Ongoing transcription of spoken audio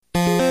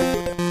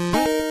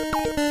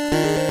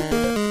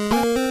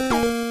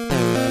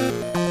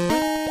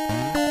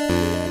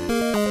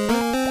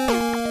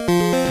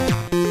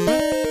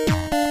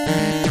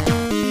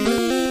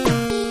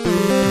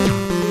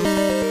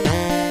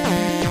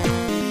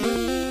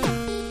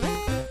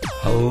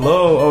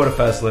Hello,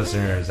 OdaFest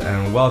listeners,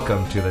 and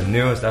welcome to the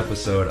newest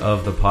episode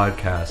of the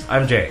podcast.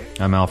 I'm Jay.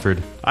 I'm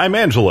Alfred. I'm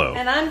Angelo.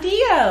 And I'm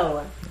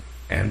Dio.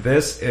 And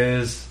this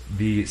is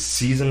the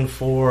Season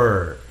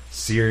 4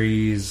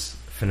 series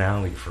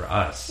finale for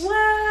us.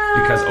 Wow.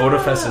 Because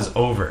OdaFest is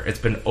over. It's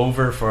been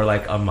over for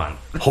like a month.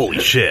 Holy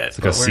shit. It's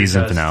like a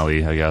season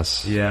finale, I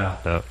guess. Yeah.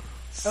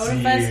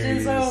 OdaFest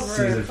is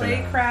over.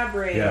 Play Crab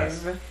Rave.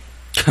 Yes.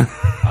 So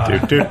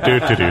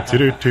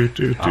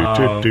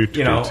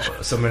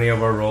many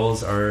of our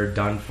roles are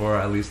done for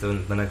at least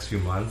the next few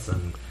months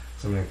and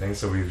so many things,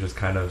 so we've just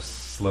kind of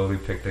slowly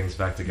picked things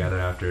back together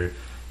after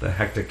the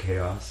hectic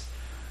chaos.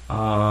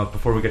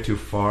 Before we get too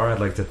far, I'd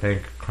like to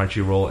thank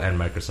Crunchyroll and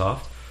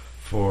Microsoft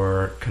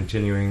for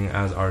continuing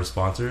as our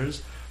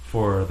sponsors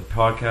for the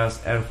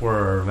podcast and for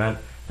our event.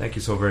 Thank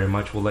you so very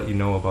much. We'll let you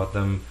know about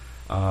them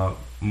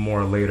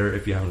more later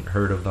if you haven't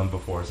heard of them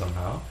before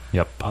somehow.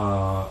 Yep.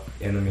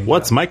 In the meantime,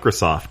 What's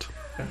Microsoft?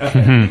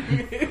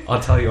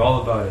 I'll tell you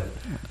all about it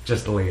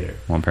just later.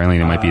 Well, apparently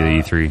it might be the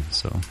E3,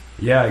 so...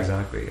 Yeah,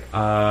 exactly.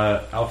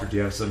 Alfred, do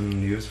you have some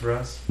news for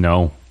us?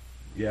 No.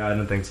 Yeah, I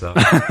didn't think so.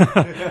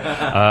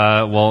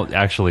 Well,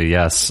 actually,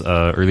 yes.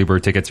 Early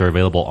bird tickets are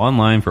available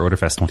online for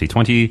OdaFest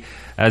 2020.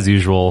 As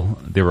usual,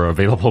 they were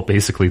available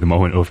basically the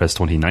moment OdaFest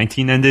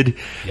 2019 ended.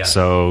 Yes.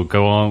 So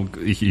go on.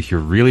 If you're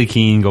really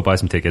keen, go buy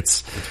some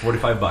tickets. It's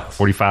 $45.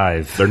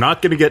 45. They're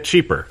not going to get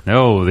cheaper.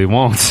 No, they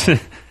won't. And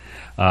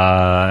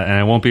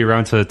I won't be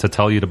around to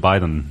tell you to buy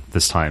them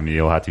this time.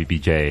 You'll have to be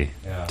BJ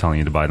telling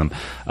you to buy them.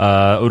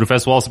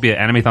 OdaFest will also be at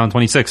Animethon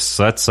 26.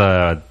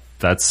 So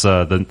that's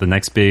the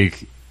next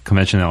big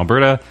convention in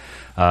Alberta.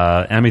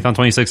 Animethon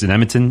 26 in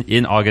Edmonton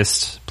in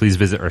August. Please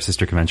visit our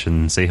sister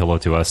convention. Say hello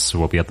to us.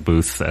 We'll be at the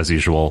booth as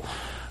usual.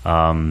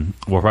 We'll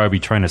probably be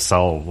trying to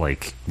sell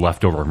like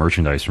leftover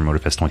merchandise from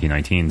OdaFest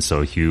 2019.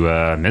 So if you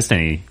missed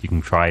any, you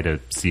can try to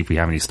see if we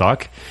have any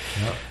stock.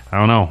 Yep. I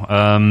don't know.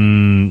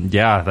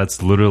 Yeah,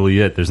 that's literally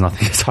it. There's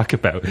nothing to talk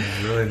about.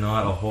 There's really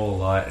not a whole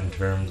lot in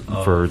terms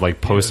of... For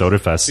like post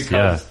OdaFest,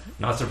 because,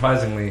 not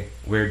surprisingly,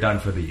 we're done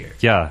for the year.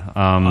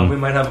 Yeah. We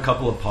might have a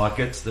couple of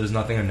pockets. There's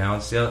nothing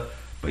announced yet,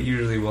 but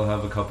usually we'll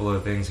have a couple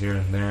of things here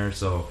and there.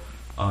 So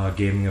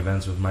gaming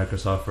events with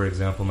Microsoft, for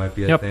example, might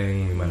be a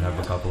thing. We might have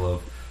a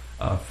couple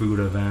of food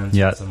events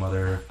and some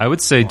other... I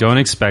would say don't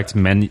expect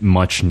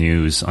much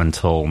news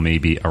until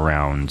maybe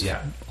around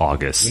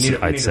August,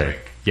 I'd say.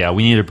 Yeah,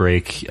 we need a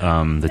break.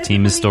 The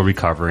team is still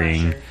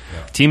recovering.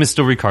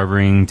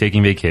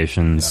 Taking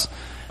vacations.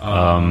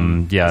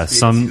 This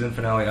season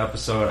finale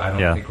episode, I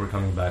don't think we're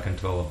coming back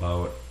until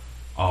about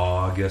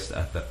August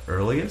at the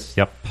earliest.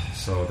 Yep.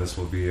 So this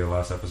will be the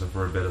last episode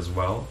for a bit as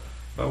well.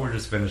 But we're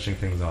just finishing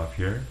things off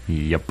here.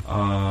 Yep.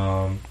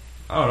 I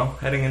don't know.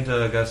 Heading into,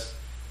 I guess,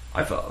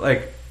 I felt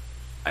like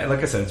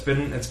I said,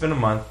 it's been a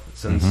month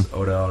since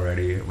Oda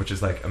already, which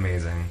is like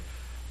amazing.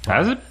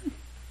 Has it?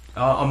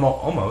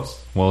 Almost.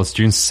 Well, it's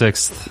June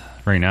 6th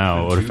right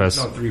now.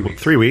 OdaFest. No, 3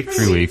 weeks. 3 weeks.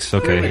 3 weeks.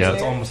 Okay, yeah.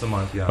 It's almost a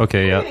month. Yeah.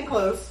 Okay, yeah. Getting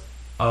close.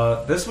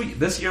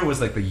 This year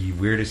was like the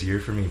weirdest year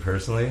for me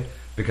personally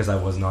because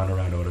I was not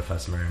around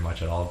OdaFest very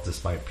much at all,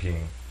 despite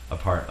being a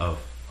part of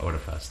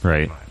OdaFest.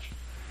 Right. Much.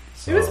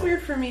 So, it was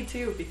weird for me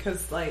too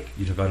because like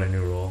you took on a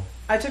new role.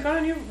 I took on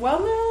a new. Well,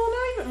 no,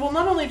 not even. Well,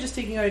 not only just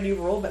taking on a new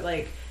role, but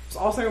like it was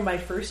also my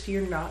first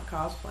year not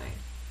cosplaying.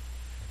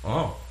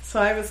 Oh.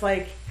 So I was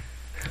like.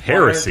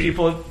 Heresy.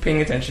 People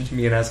paying attention to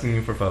me and asking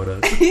me for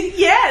photos.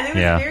 Yeah, it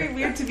was very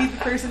weird to be the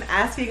person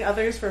asking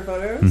others for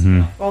photos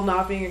while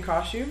not being in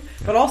costume.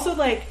 But also,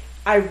 like,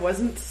 I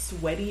wasn't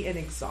sweaty and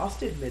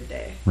exhausted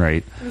midday.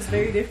 Right. It was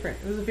very different.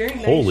 It was a very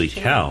nice Holy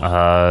change.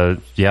 cow.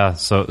 Yeah,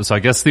 so I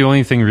guess the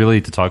only thing really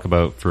to talk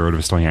about for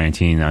OdaFest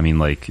 2019, I mean,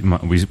 like,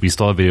 we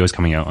still have videos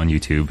coming out on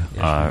YouTube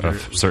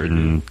of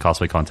certain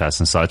cosplay contests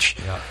and such.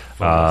 Yeah.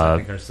 I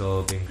think are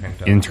still being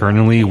cranked out.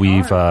 Internally,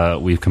 we've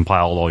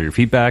compiled all your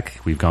feedback.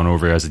 We've gone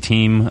over it as a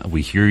team.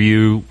 We hear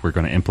you. We're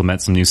going to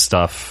implement some new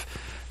stuff,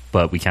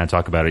 but we can't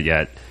talk about it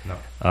yet.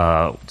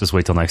 No. Just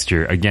wait till next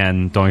year.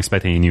 Again, don't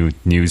expect any new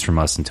news from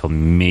us until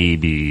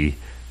maybe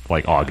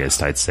like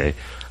August, I'd say.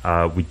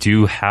 We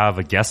do have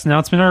a guest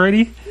announcement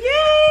already.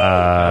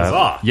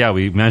 Yay! Yeah,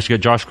 we managed to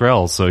get Josh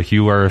Grell. So if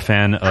you are a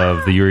fan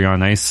of the Yuri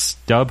on Ice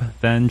dub,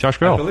 then Josh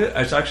Grell.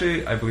 I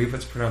believe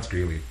it's pronounced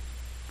Greeley.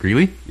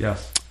 Greeley?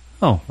 Yes.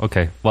 Oh,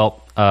 okay. Well,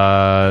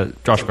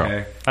 Josh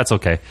Grell. That's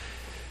okay.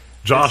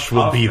 Josh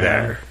will be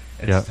there.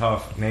 It's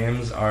tough.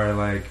 Names are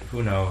like,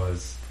 who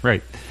knows?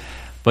 Right.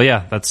 But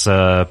yeah, that's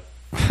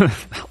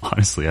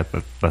honestly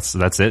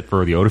that's it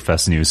for the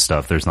OdaFest news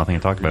stuff. There's nothing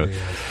to talk about.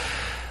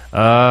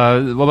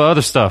 What about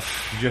other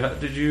stuff?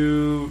 Did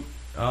you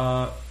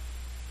how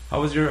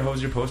was your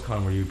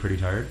post-con? Were you pretty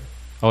tired?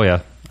 Oh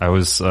yeah, I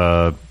was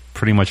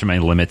pretty much at my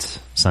limit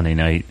Sunday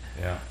night.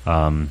 Yeah.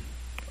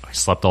 I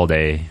slept all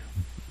day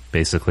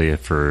basically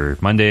for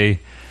Monday.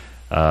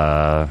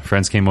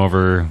 Friends came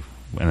over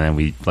and then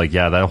we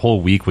that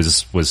whole week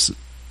was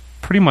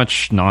pretty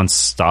much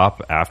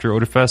nonstop after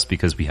Odafest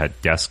because we had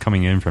guests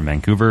coming in from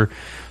Vancouver.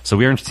 So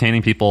we were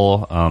entertaining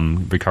people,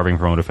 recovering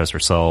from Odafest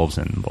ourselves,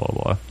 and blah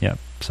blah blah. Yeah.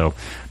 So,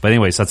 but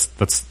anyways,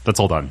 that's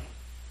all done.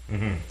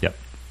 Mm-hmm. Yep.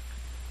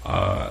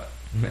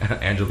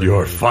 Angela,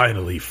 You're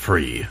finally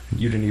free.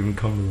 You didn't even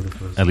come to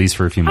Odafest. At least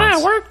for a few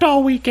months. I worked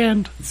all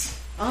weekend.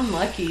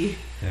 Unlucky.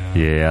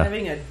 Yeah.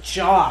 Having a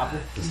job.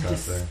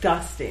 Disgusting.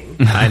 Disgusting.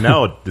 I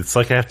know. It's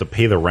like I have to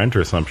pay the rent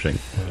or something.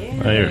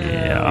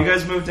 Yeah. You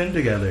guys moved in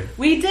together.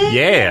 We did.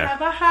 Yeah. We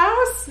have a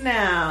house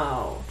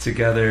now.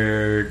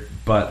 Together,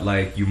 but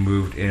like you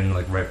moved in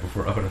like right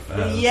before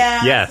Odafest.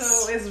 Yeah.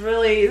 Yes. So it's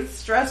really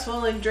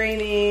stressful and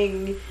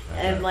draining,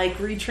 and like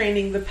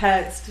retraining the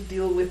pets to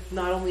deal with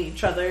not only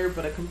each other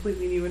but a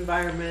completely new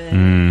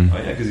environment. Oh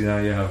yeah, because now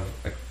you have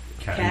a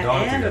cat and Cat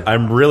dog and a together.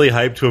 I'm really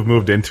hyped to have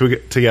moved into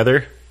it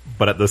together,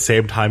 but at the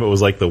same time, it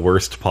was like the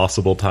worst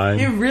possible time.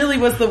 It really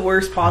was the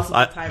worst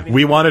possible time.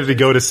 We wanted to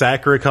go to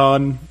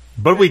SacraCon,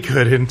 but we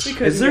couldn't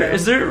Is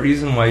there a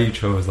reason why you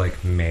chose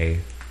like May?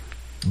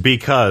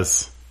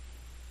 because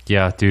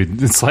Yeah,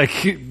 dude. It's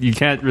like you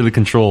can't really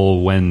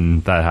control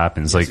when that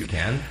happens. Yes, Like, you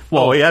can.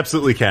 well, we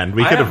absolutely can.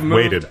 We I could have moved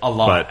waited a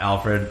lot, but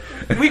Alfred.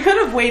 We could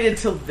have waited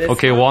till this.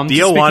 okay, one. well, I'm just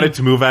Dio speaking- wanted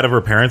to move out of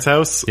her parents'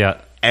 house. Yeah.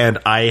 And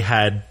I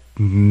had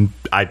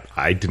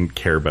I didn't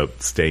care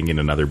about staying in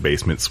another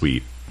basement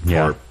suite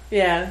Yeah. for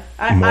Yeah,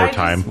 More I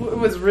time. just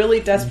was really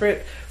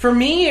desperate. For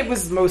me, it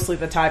was mostly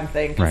the time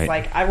thing because, Right.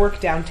 like, I work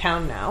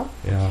downtown now.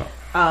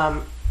 Yeah.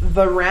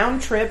 The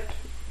round trip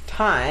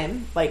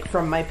time, like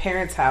from my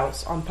parents'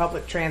 house on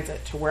public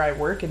transit to where I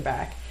work and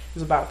back,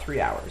 was about 3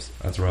 hours.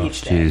 That's rough.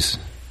 Each day, Jeez.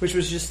 which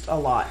was just a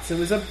lot. So it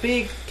was a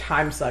big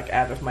time suck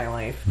out of my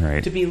life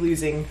Right. to be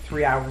losing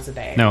 3 hours a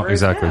day. No,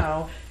 Whereas exactly.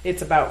 Now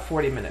it's about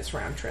 40 minutes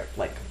round trip,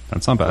 like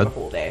That's not for bad. the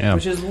whole day, Yeah.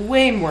 which is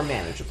way more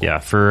manageable. Yeah,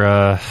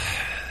 for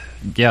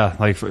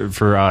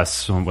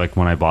us, like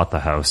when I bought the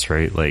house,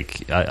 right?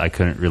 Like I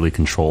couldn't really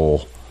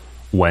control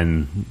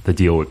when the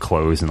deal would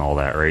close and all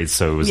that, right?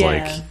 So it was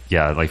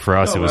like for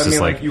us, No, it was I just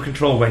mean, like you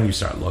control when you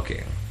start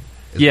looking.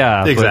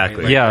 yeah,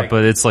 Exactly. But, yeah, Like-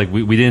 but it's like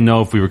we didn't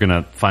know if we were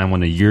gonna find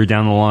one a year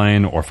down the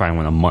line or find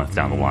one a month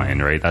down the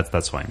line, right?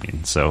 That's what I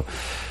mean. So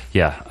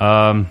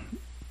yeah,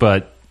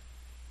 but.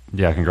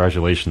 Yeah,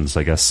 congratulations.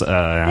 I guess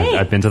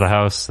I've been to the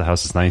house. The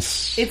house is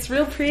nice. It's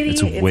real pretty.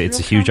 It's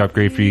a huge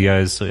upgrade for you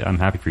guys. So I'm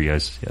happy for you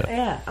guys. Yeah.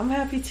 Yeah, I'm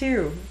happy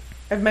too.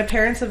 My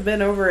parents have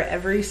been over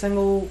every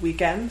single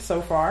weekend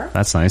so far.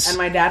 That's nice. And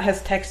my dad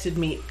has texted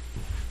me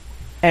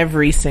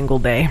every single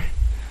day.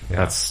 Yeah.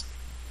 That's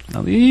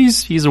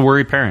he's a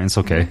worried parent. It's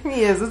okay.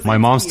 He is. It's My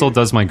mom cute. still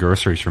does my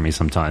groceries for me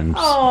sometimes.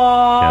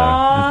 Aww.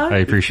 Yeah, I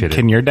appreciate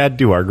Can it. your dad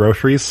do our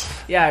groceries?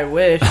 Yeah, I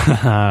wish.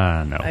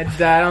 No. I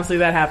don't see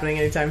that happening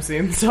anytime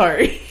soon.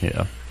 Sorry.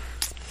 Yeah.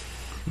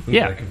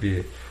 Yeah. That could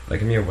be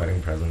a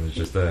wedding present. It's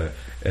just a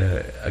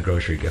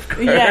grocery gift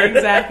card. Yeah,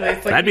 exactly.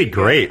 It's like, That'd be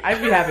great.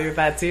 I'd be happy with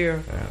that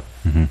too.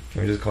 Can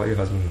we just call you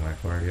husband and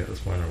wife already at this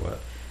point, or what?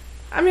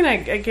 I mean,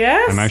 I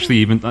guess. I'm actually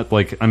even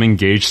I'm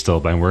engaged still,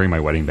 but I'm wearing my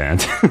wedding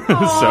band. So it's like,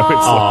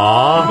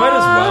 You might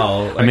as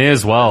well. I may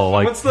as well.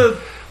 Like, what's the?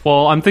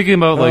 well, I'm thinking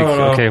about like,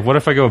 no. okay, what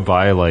if I go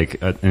buy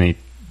like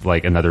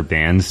another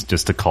band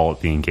just to call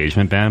it the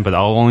engagement band, but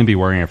I'll only be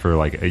wearing it for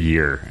like a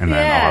year, and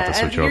then I'll have to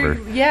switch over.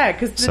 Yeah,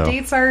 because the So-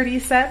 date's already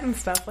set and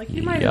stuff. Like,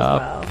 you might as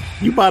Yup. well.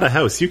 You bought a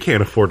house. You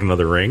can't afford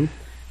another ring.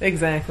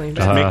 Exactly.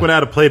 Make one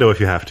out of Play-Doh if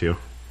you have to.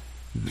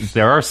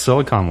 There are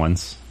silicone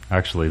ones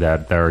actually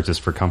that are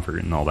just for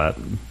comfort and all that.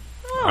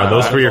 Are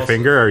those for your also-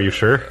 finger? Are you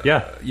sure?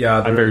 Yeah, Yeah,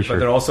 I'm very sure. But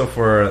they're also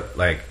for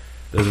like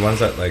there's ones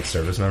that like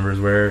service members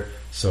wear,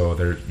 so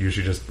they're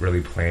usually just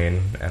really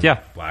plain and Yeah.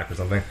 black or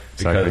something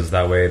because Exactly.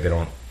 that way they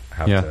don't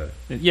have Yeah, to.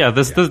 yeah.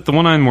 The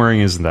one I'm wearing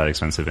isn't that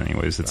expensive,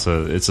 anyways. It's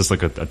just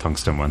like a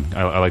tungsten one.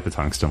 I like the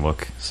tungsten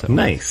look. So.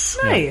 Nice.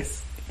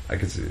 Nice. I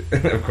could see,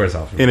 of course,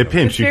 Alfred. In a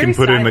pinch, It's you can very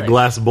put it in a stylish.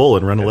 glass bowl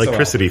and run It's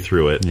electricity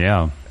through it.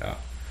 Yeah.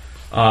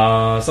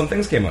 Some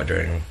things came out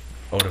during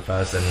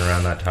Odafest and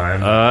around that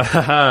time.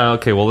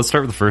 Okay, well, let's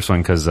start with the first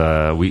one because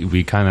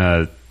we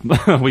kind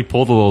of we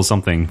pulled a little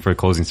something for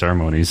closing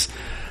ceremonies.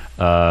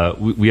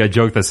 We had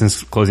joked that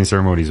since closing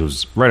ceremonies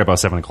was right about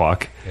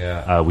 7:00,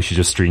 Yeah. we should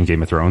just stream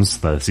Game of Thrones,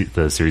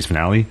 the series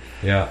finale.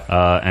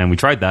 Yeah. And we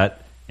tried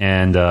that,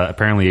 and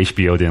apparently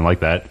HBO didn't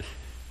like that.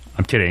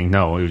 I'm kidding.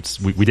 No,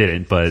 we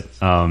didn't, but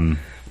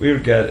We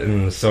would get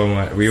in so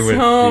much. We would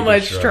So be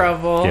much destroyed.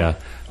 trouble. yeah.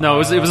 No,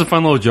 it was a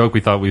fun little joke we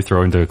thought we'd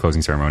throw into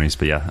closing ceremonies,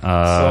 but yeah.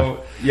 So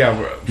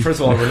yeah,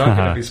 first of all, we're not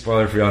going to be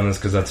spoiler free on this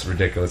because that's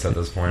ridiculous at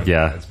this point.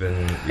 Yeah. it's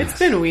been It's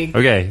been weeks.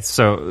 Okay,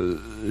 so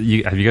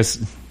have you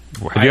guys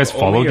I've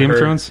followed only Game of heard-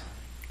 Thrones?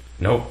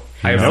 Nope.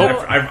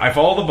 Nope. I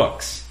follow the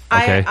books.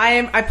 Okay.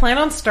 I plan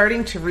on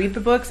starting to read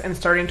the books and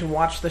starting to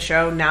watch the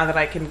show now that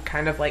I can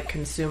kind of like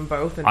consume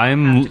both and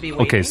have to be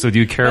waiting. okay. So do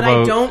you care But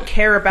about? I don't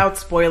care about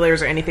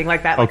spoilers or anything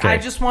like that. Like, Okay. I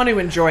just want to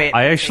enjoy it.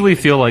 I actually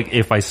feel like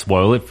if I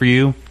spoil it for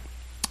you,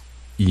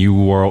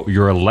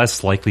 you're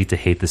less likely to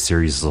hate the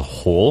series as a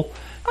whole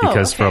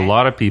because for a okay.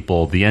 lot of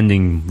people, the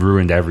ending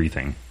ruined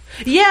everything.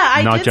 Yeah,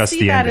 I not did just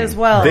see the that ending. as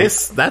well.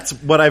 That's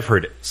what I've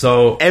heard.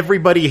 So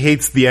Everybody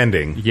hates the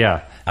ending.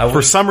 Yeah.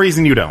 For some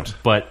reason, you don't.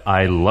 But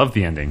I love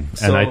the ending, and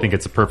So, I think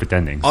it's a perfect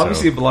ending.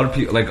 obviously, so. a lot of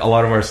people, like a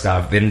lot of our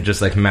staff, they didn't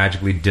just like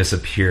magically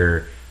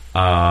disappear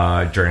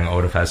during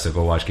Odafest to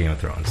go watch Game of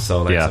Thrones.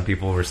 So like some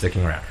people were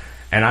sticking around,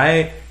 and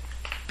I,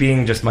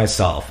 being just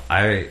myself,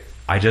 I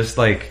just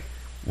like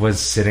was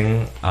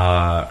sitting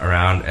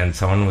around, and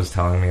someone was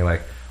telling me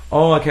like,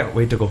 "Oh, I can't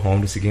wait to go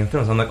home to see Game of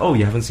Thrones." I'm like, "Oh,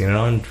 you haven't seen it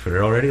on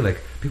Twitter already? Like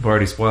people are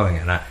already spoiling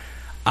it." And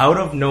out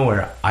of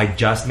nowhere, I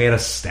just made a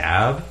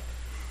stab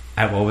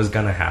at what was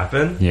gonna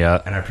happen,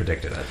 and I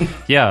predicted it.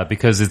 Yeah,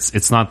 because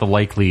it's not the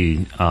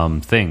likely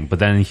thing, but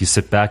then if you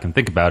sit back and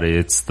think about it,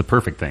 it's the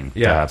perfect thing.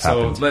 to have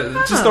so happened.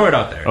 just throw it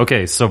out there.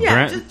 Okay, so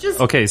Bran. just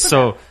Okay,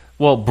 so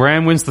well,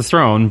 Bran wins the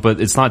throne,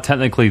 but it's not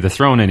technically the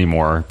throne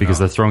anymore because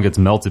the throne gets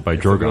melted by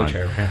It's a Drogon.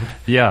 wheelchair, man.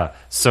 Yeah,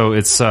 so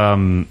it's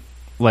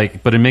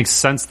like, but it makes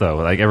sense though.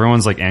 Like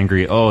everyone's like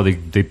angry. Oh, they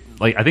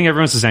like. I think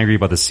everyone's just angry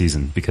about this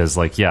season because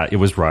like, yeah, it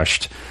was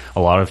rushed. A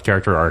lot of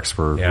character arcs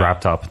were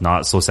wrapped up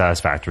not so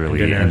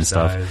satisfactorily and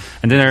stuff.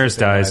 And Daenerys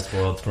dies.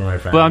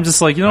 But I'm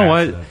just like, you know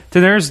what?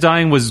 Daenerys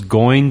dying was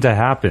going to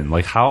happen.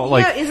 Like how?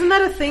 Like isn't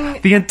that a thing?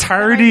 the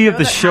entirety of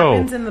the show.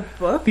 Happens in the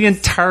book. The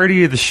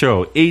entirety of the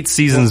show, 8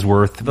 seasons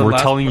worth. We're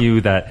telling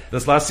you that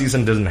this last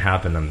season doesn't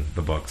happen in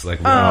the books. Like,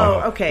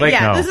 okay, like,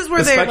 yeah, this is where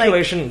the they're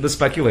speculation. The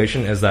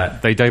speculation is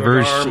that they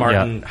diverged. George R. R.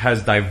 Martin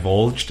has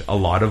divulged a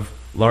lot of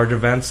large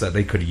events that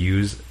they could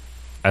use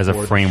as a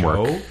for the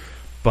framework, show,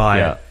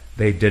 but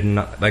they did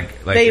not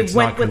like they it's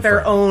went not with their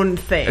confirmed. own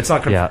thing. It's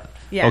not confirmed.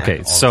 Yeah.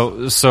 Okay,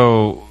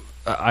 so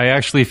I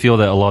actually feel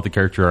that a lot of the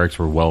character arcs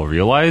were well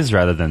realized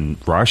rather than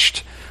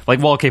rushed. Like,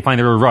 well, okay, fine,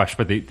 they were rushed,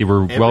 but they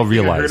were well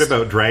realized. I heard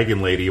about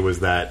Dragon Lady was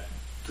that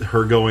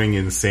her going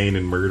insane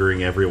and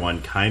murdering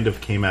everyone kind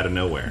of came out of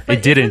nowhere.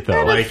 It didn't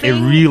though. Like it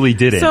really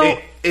didn't. So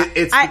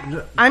it's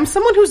I'm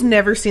someone who's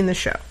never seen the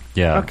show.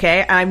 Yeah.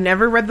 Okay, I've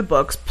never read the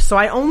books, so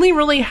I only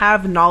really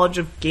have knowledge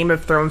of Game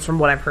of Thrones from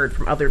what I've heard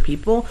from other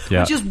people,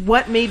 which is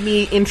what made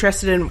me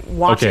interested in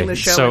watching the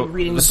show and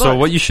reading the books. So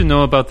what you should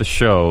know about the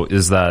show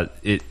is that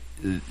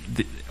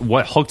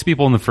what hooked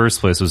people in the first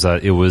place was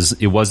that it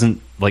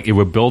wasn't like it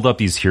would build up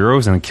these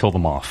heroes and kill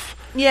them off.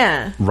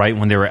 Yeah. Right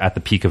when they were at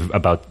the peak of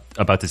about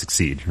to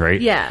succeed,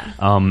 right? Yeah.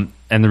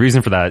 And the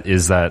reason for that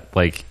is that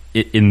like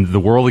in the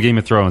world of Game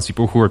of Thrones,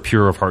 people who are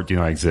pure of heart do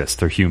not exist.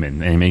 They're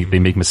human and they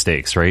make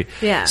mistakes, right?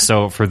 Yeah.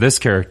 So for this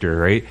character,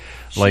 right?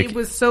 Like she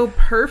was so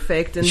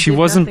perfect, and she did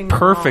wasn't nothing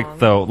perfect wrong.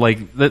 though.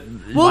 Like that.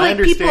 Well, my like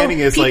understanding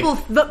is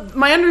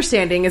my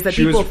understanding is that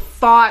She people was-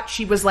 thought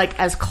she was like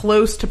as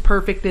close to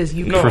perfect as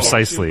you could. No,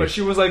 Precisely. but she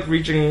was like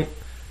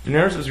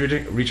Daenerys was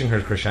reaching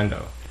her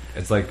crescendo.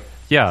 It's like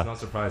it's not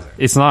surprising.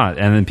 It's not.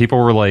 And then people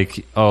were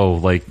like, oh,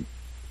 like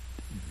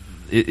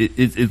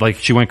it like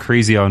she went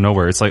crazy out of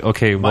nowhere. It's like,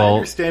 okay, my well,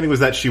 understanding was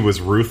that she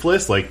was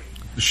ruthless. Like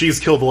she's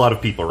killed a lot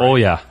of people,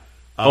 right?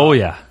 oh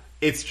yeah.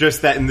 It's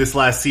just that in this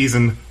last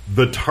season,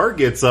 the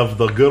targets of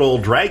the good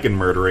old dragon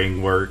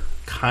murdering were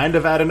kind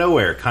of out of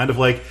nowhere. Kind of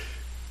like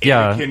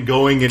Anakin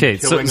going and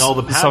killing all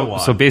the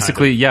Padawans. So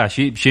basically,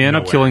 she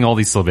ended up killing all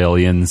these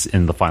civilians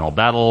in the final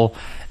battle,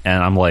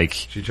 and I'm like,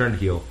 She turned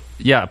heel.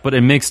 yeah, but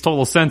it makes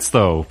total sense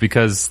though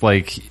because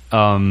like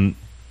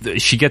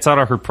she gets out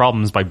of her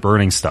problems by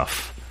burning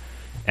stuff,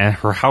 and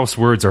her house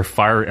words are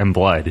fire and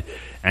blood,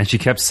 and she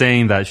kept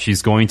saying that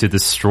she's going to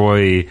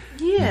destroy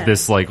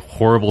this like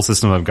horrible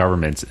system of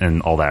government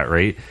and all that,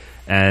 right?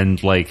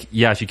 And like,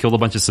 she killed a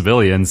bunch of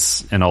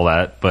civilians and all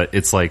that, but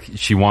it's like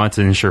she wanted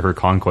to ensure her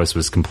conquest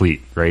was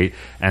complete, right?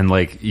 And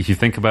like, if you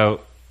think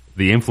about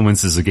the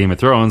influences of Game of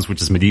Thrones,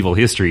 which is medieval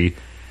history,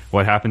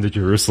 what happened to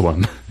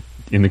Jerusalem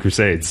in the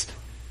Crusades?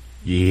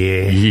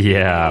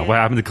 Yeah. What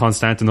happened to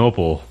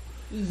Constantinople?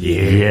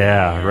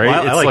 Yeah, right.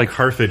 Well, I it's like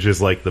Carthage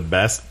is like the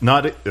best.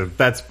 Not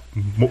that's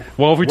if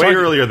we're way talking,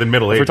 earlier than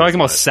Middle If Ages. we're talking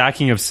about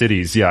sacking of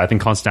cities, I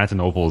think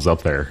Constantinople is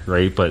up there,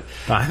 right? But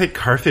I think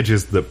Carthage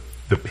is the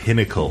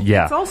pinnacle.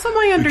 Yeah, It's also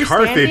my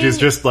understanding Carthage is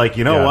just like,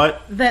 you know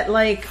what? that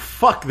like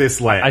Fuck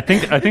this land. I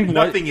think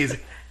nothing is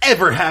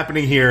ever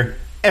happening here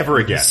ever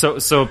again.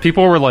 So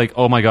people were like,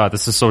 "Oh my god,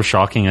 this is so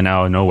shocking and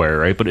out of nowhere,"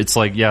 right? But it's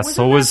like, wasn't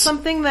that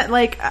something that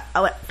like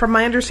from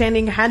my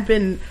understanding had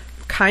been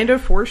kind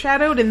of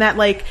foreshadowed in that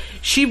like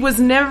she was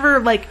never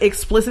like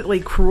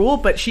explicitly cruel,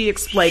 but she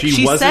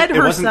said it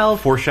herself wasn't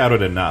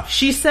foreshadowed enough.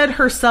 She said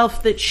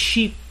herself that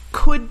she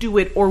could do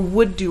it or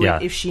would do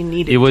it if she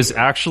needed. It was to.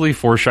 actually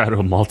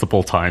foreshadowed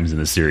multiple times in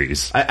the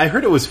series. I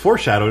heard it was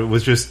foreshadowed. It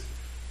was just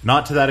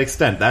not to that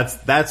extent. That's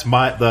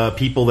the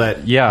people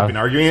that have been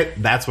arguing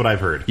it. That's what I've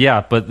heard.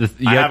 Yeah, but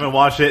I haven't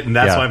watched it, and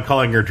that's why I'm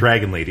calling her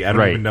Dragon Lady. I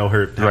don't even know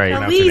her how to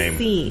pronounce her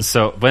name.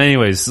 So, but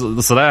anyways,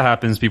 so that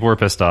happens. People were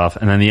pissed off,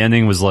 and then the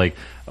ending was like,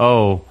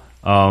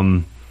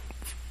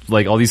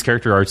 like all these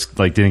character arcs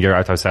like didn't get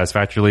wrapped up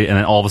satisfactorily, and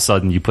then all of a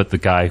sudden you put the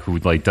guy who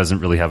like doesn't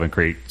really have a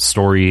great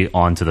story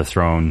onto the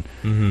throne,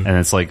 and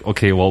it's like,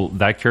 okay, well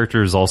that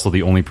character is also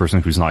the only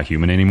person who's not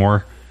human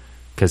anymore.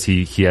 because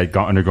he had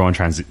undergone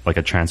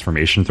a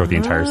transformation throughout the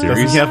entire series.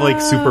 Doesn't he have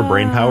like super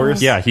brain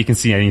powers? Yeah, he can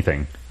see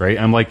anything, right?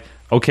 I'm like,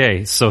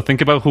 okay, so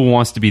think about who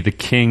wants to be the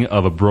king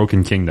of a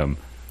broken kingdom.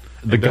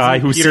 The guy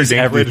who Peter sees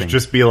Dinklage everything.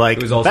 Just be like,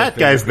 that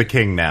guy's the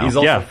king now. He's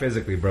also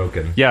physically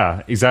broken.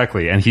 Yeah,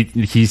 exactly. And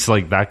he's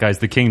like, that guy's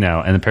the king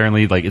now. And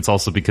apparently, like, it's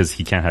also because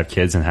he can't have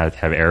kids and have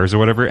heirs or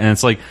whatever. And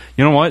it's like,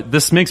 you know what?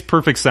 This makes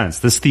perfect sense.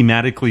 This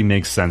thematically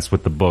makes sense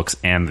with the books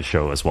and the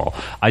show as well.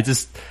 I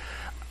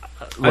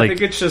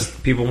think it's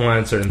just people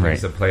wanted certain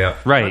things to play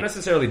out, not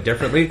necessarily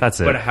differently.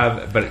 That's it.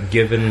 But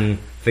given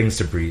things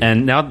to breathe,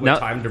 and now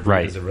time to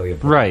breathe is really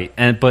important. Right.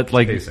 And but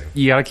like pacing.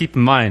 You gotta keep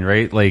in mind,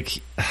 right?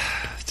 Like,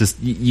 just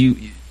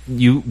you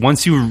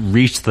once you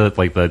reach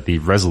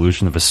the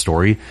resolution of a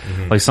story,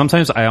 like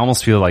sometimes I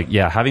almost feel like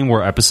having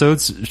more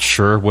episodes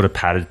sure would have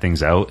padded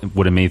things out,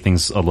 would have made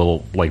things a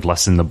little like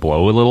lessen the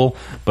blow a little,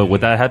 but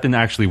would that have been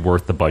actually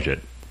worth the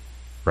budget?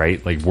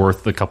 Right, like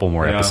worth a couple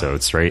more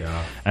episodes, right?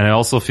 Yeah. And I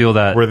also feel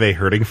that were they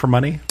hurting for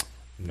money?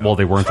 No. Well,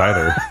 they weren't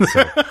either.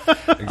 So.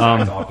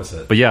 Exactly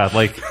opposite. But yeah,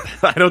 like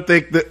I don't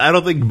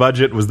think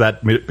budget was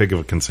that big of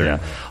a concern.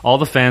 Yeah. All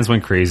the fans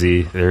went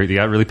crazy. They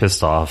got really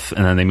pissed off,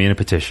 and then they made a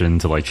petition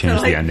to like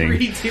change the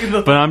ending.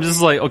 But I'm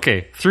just like,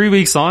 okay, 3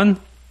 weeks on.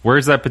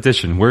 Where's that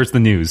petition? Where's the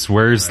news?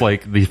 Where's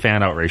like the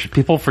fan outrage?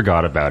 People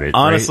forgot about it.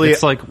 Honestly, right?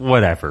 It's like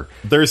whatever.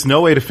 There's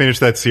no way to finish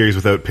that series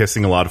without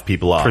pissing a lot of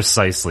people off.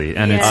 Precisely,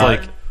 and it's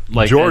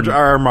like George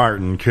R.R.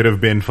 Martin could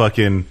have been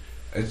fucking.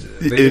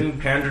 They didn't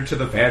pander to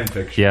the fan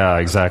fiction. Yeah,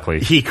 exactly.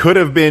 He could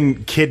have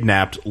been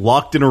kidnapped,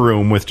 locked in a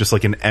room with just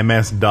like an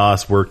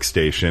MS-DOS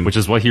workstation, which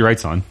is what he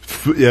writes on.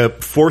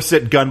 Forced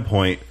at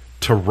gunpoint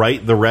to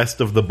write the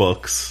rest of the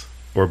book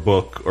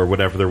or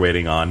whatever they're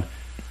waiting on,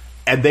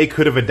 and they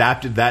could have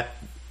adapted that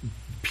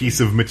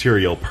piece of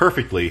material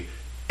perfectly,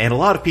 and a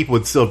lot of people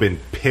would still have been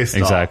pissed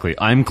off. Exactly.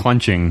 I'm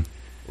clenching.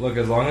 Look,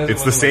 as long as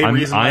it's the same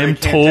reason why they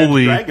can't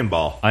totally Dragon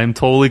Ball. I'm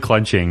totally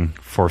clenching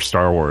for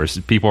Star Wars.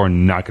 People are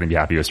not going to be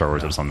happy with Star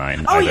Wars Episode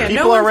 9. Oh yeah,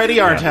 people already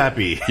aren't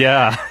happy.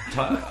 Yeah,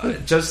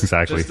 just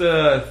exactly. Just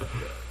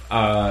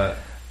kind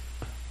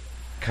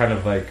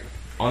of like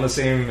on the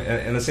same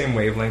in the same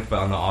wavelength, but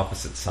on the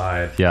opposite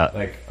side. Yeah,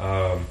 like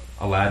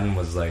Aladdin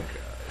was like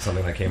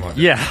something that came out.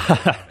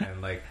 Yeah,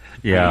 and like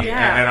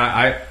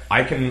yeah.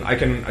 I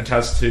can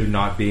attest to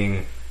not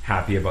being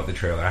happy about the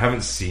trailer. I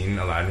haven't seen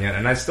Aladdin yet,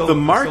 and I still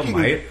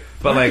might.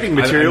 But marketing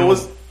material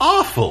was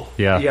awful.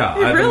 Yeah,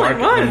 it really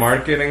was. The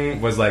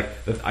marketing was like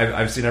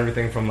I've seen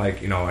everything from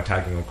like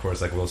attacking, of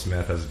course, like Will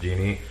Smith as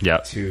Genie,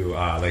 to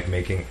like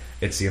making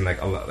it seem like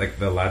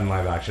the Aladdin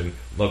live action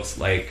looks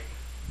like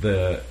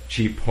the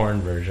cheap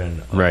porn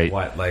version of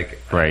what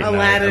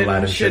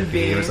Aladdin should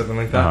be or something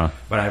like that. Uh-huh.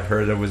 But I've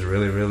heard it was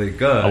really, really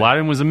good.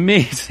 Aladdin was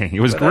amazing. It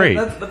was great.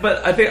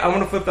 But I think I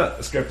want to flip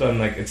that script on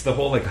like it's the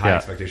whole like high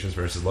expectations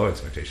versus low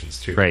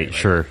expectations too. Right,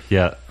 sure,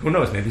 yeah. Who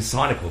knows? Maybe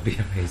Sonic will be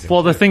amazing.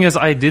 Well, the thing is,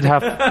 I did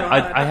have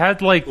I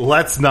had like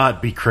let's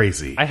not be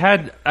crazy. I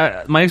had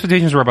my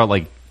expectations were about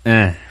like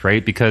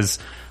right, because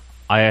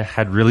I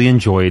had really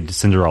enjoyed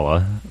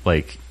Cinderella.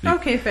 Like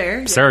okay,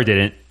 fair. Sarah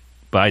didn't,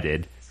 but I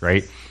did.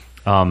 Right.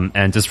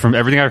 And just from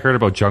everything I heard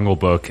about Jungle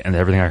Book and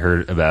everything I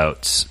heard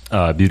about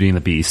Beauty and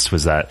the Beast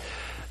was that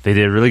they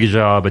did a really good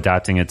job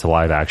adapting it to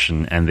live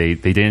action, and they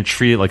didn't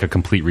treat it like a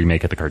complete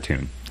remake of the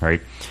cartoon,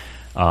 right?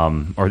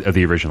 Or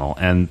the original.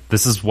 And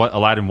this is what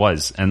Aladdin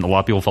was, and a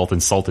lot of people felt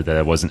insulted that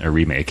it wasn't a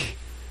remake.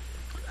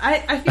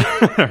 I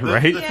feel like,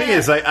 right? The thing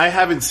is, I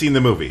haven't seen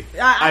the movie.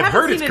 I've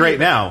heard it's great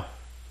now,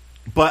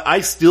 but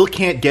I still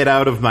can't get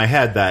out of my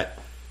head that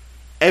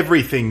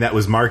everything that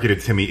was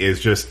marketed to me is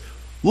just,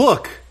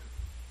 look,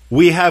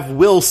 we have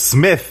Will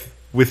Smith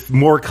with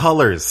more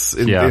colors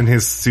in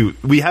his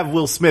suit. We have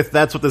Will Smith.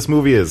 That's what this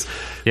movie is.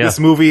 Yeah. This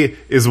movie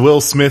is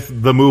Will Smith,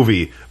 the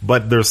movie.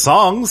 But there's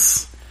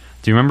songs.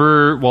 Do you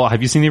remember? Well,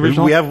 have you seen the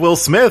original? We have Will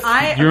Smith.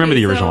 You remember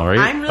the original, right?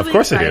 I'm really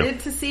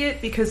excited to see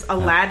it because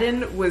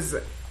Aladdin was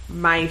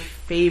my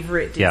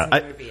favorite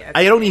Disney movie.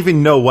 I don't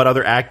even know what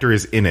other actor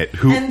is in it.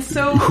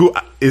 Who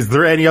is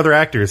there any other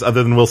actors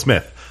other than Will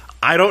Smith?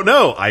 I don't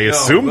know. I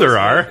assume there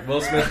are.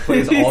 Will Smith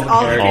plays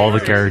all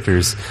the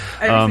characters.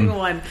 Every single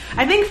one.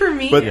 I think for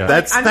me, but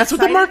that's what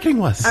the marketing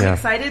was. I'm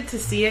excited to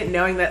see it,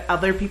 knowing that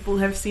other people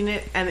have seen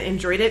it and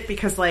enjoyed it.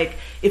 Because, like,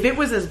 if it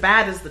was as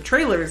bad as the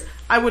trailers,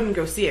 I wouldn't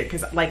go see it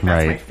because, like,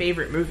 that's my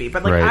favorite movie.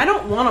 But like, I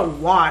don't want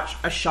to watch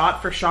a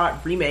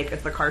shot-for-shot remake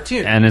of the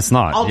cartoon, and it's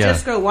not. I'll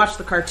just go watch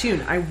the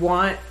cartoon. I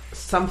want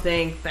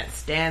something that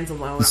stands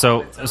alone.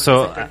 So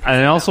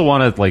I also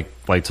want to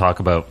like talk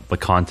about the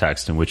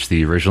context in which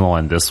the original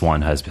and this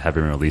one have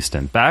been released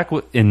in. Back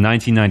in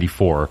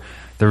 1994,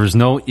 there was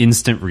no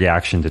instant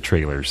reaction to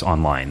trailers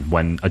online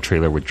when a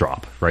trailer would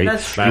drop. Right?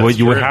 That's true.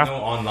 You would have no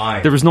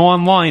online. There was no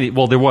online.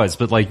 Well, there was,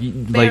 but like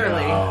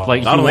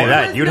not only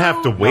that, you'd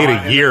have to wait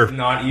a year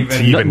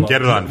to even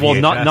get it on VHS.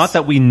 Well, not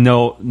that we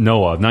know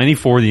of.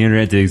 94, the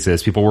internet did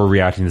exist. People were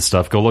reacting to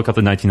stuff. Go look up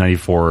the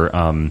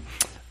 1994.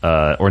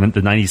 or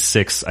the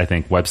 96, I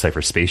think, website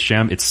for Space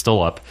Jam. It's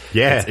still up.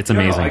 Yeah. It's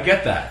amazing. No, I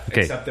get that.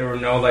 Okay. Except there were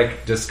no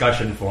like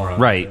discussion forums.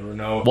 Right. There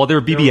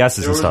were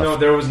BBSs and stuff.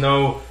 There was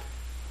no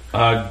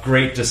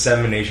great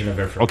dissemination of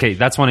information. Okay,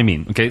 that's what I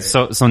mean. Okay,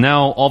 right. So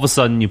now all of a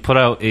sudden you put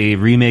out a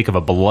remake of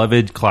a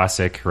beloved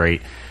classic,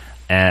 right?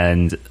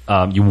 And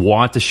you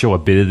want to show a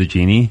bit of the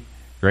genie,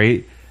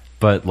 right?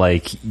 But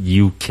like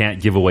you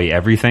can't give away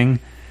everything.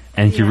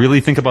 And if you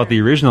really think about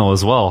the original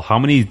as well, how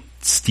many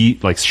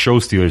show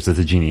stealers does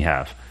the genie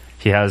have?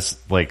 He has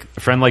like A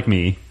Friend Like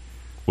Me,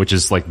 which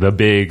is like the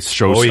big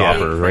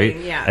showstopper, right?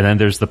 Yeah. And then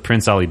there's the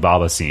Prince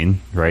Alibaba scene,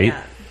 right?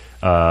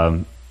 Yeah.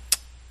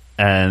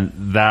 And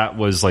that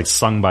was like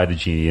sung by the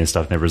genie and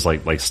stuff. And there was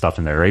like stuff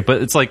in there, right?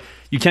 But it's like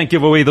you can't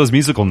give away those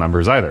musical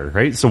numbers either,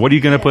 right? So what are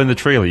you going to put in the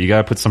trailer? You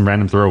got to put some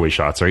random throwaway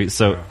shots, right?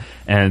 So,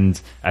 and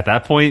at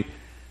that point,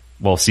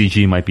 well,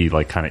 CG might be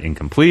like kind of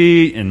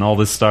incomplete and all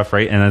this stuff,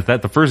 right? And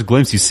at the first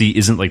glimpse you see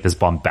isn't like this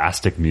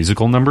bombastic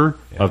musical number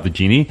of the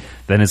genie,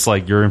 then it's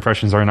like your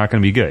impressions are not going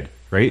to be good,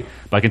 right?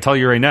 But I can tell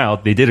you right now,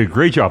 they did a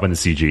great job on the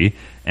CG,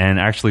 and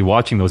actually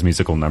watching those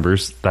musical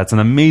numbers, that's an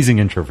amazing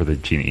intro for the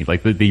genie.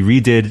 Like they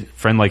redid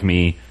Friend Like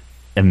Me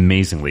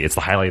amazingly. It's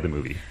the highlight of the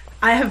movie.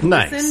 I have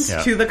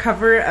listened to the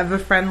cover of A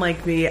Friend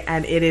Like Me,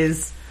 and it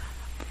is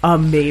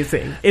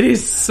amazing. It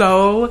is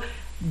so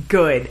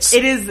good.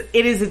 It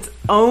is its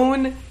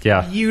own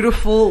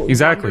beautiful,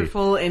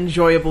 wonderful,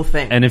 enjoyable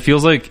thing. And it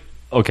feels like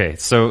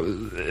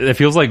it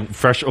feels like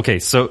fresh. Okay,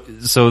 so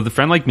The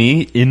Friend Like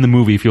Me in the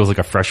movie feels like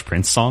a Fresh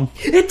Prince song.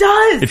 It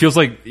does. It feels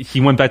like he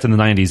went back to the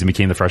 90s and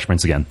became the Fresh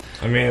Prince again.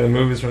 I mean, the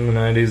movie's from the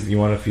 90s. You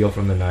want to feel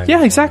from the 90s.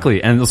 Yeah,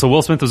 exactly. And so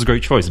Will Smith was a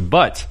great choice,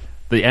 but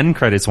the end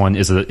credits one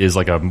is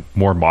like a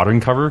more modern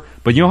cover.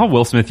 But you know how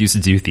Will Smith used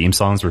to do theme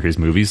songs for his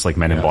movies, like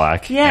Men in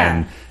Black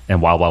and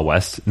Wild Wild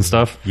West and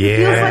stuff? Yeah. It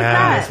feels like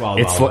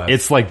that.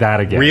 It's like that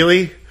again.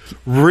 Really?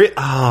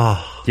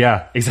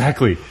 Yeah,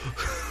 exactly.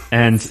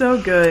 And so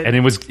good. And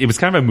it was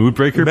kind of a mood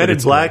breaker. Men in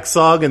Black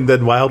song and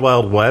then Wild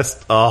Wild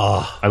West.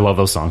 Oh, I love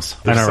those songs.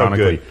 They're so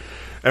good.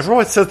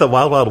 Everyone says that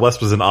Wild Wild West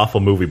was an awful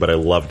movie, but I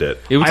loved it.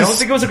 I don't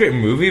think it was a great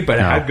movie, but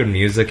it had good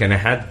music and it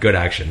had good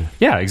action.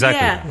 Yeah,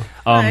 exactly. Yeah,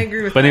 I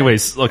agree with that. But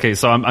anyways, okay,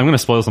 so I'm going to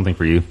spoil something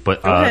for you,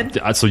 but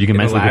so you can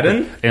mentally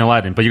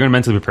Aladdin, but you're going to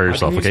mentally prepare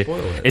yourself. Okay,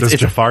 does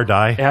Jafar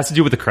die? It has to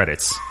do with the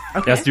credits. Okay.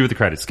 It has to do with the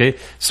credits. Okay,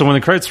 so when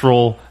the credits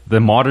roll, the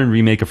modern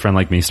remake of Friend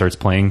Like Me starts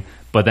playing,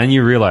 but then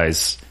you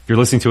realize you're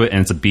listening to it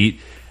and it's a beat,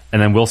 and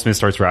then Will Smith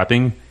starts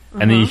rapping.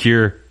 And then you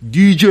hear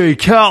DJ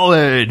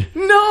Khaled.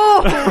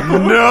 No.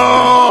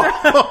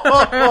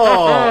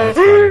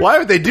 Why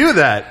would they do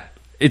that?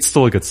 It's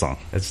still a good song.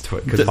 It's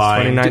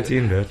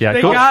 2019, dude. Yeah,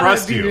 I'll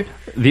trust you.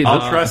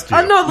 I'll trust you.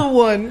 Another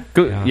one.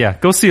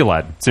 Go see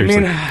Aladdin.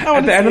 Seriously. I mean,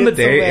 at the end of the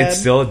day, it's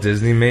still a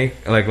Disney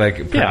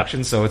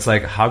production. So it's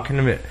like, how can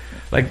it?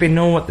 Like they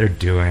know what they're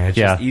doing. It's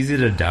just easy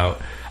to doubt.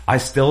 I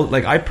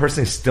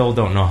personally still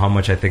don't know how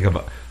much I think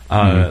about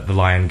The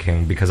Lion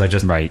King, because I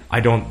just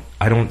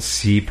I don't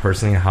see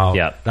personally how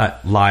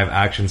that live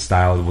action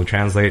style will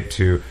translate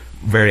to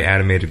very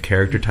animated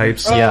character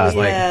types. The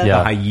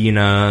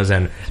hyenas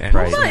and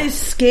Pumbaa is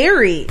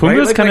scary.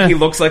 Pumbaa's kind of he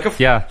looks like a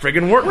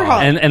friggin'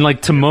 warthog. And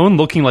like Timon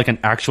looking like an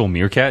actual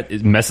meerkat,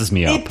 it messes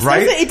me up.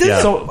 It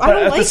does. So,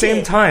 but at the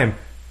same time,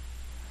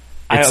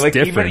 it's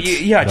different.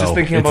 Just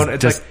thinking about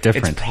it, it's like,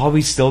 different. It's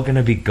probably still going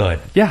to be good.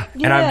 Yeah.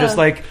 And I'm just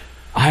like,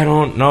 I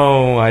don't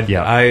know.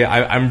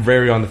 I'm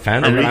very on the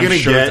fence. Are we going to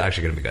get it's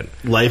actually going to be good?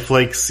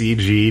 Lifelike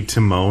CG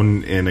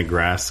Timon in a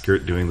grass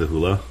skirt doing the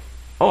hula?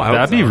 Oh,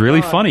 that'd be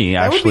really funny.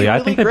 Actually, I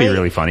think that'd be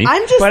really funny.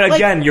 But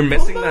again, you're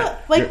missing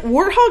that. Like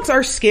warthogs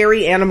are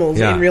scary animals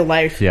in real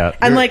life. Yeah,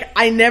 and like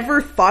I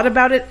never thought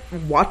about it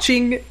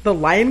watching The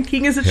Lion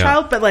King as a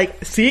child, but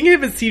like seeing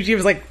him in CG, I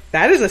was like,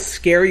 that is a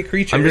scary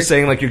creature. I'm just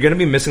saying, like, you're going to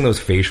be missing those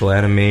facial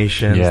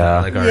animations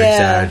that like are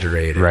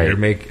exaggerated. Right.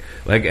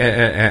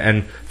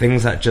 And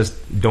things that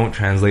just don't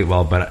translate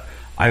well. But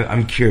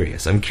I'm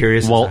curious. I'm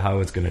curious as to how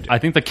it's going to do. I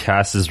think the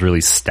cast is really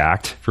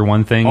stacked for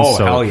one thing. Oh,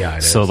 hell yeah!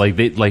 So like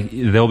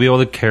they'll be able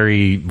to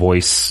carry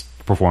voice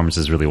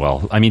performances really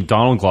well. I mean,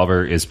 Donald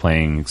Glover is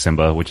playing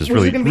Simba, which is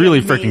really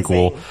freaking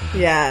cool.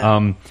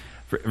 Yeah.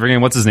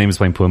 What's his name is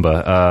playing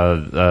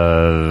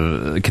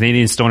Pumbaa?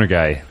 Canadian stoner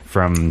guy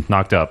from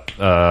Knocked Up.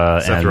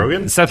 Seth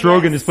Rogen? Seth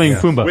Rogen is playing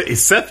Pumbaa. Wait,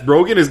 Seth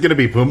Rogen is going to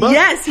be Pumbaa?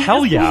 Yes.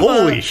 Hell yeah.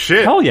 Holy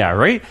shit. Hell yeah,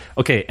 right?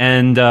 Okay,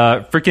 and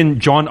freaking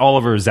John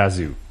Oliver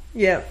Zazu.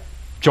 Yeah.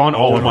 John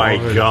Oliver. Oh my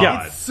god.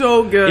 Yeah. It's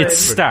so good. It's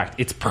stacked.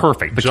 It's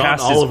perfect. The John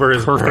cast Oliver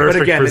is perfect.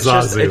 But again, for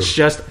Zazu. it's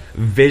just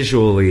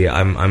visually,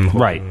 I'm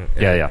hoping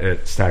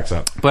it stacks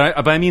up.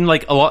 But I mean,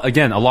 like, a lot of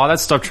that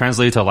stuff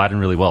translated to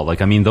Aladdin really well.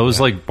 Like, I mean, those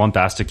like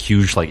bombastic,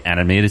 huge, like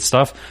animated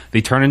stuff,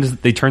 they turn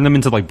them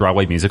into like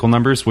Broadway musical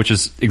numbers, which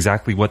is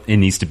exactly what it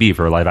needs to be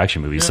for a live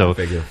action movie. So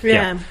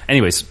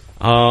anyways,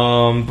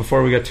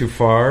 before we get too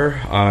far,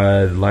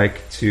 I'd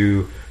like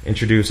to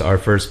introduce our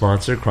first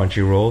sponsor,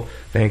 Crunchyroll.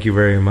 Thank you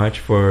very much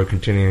for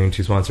continuing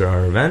to sponsor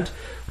our event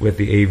with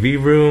the AV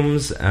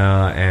rooms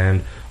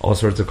and all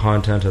sorts of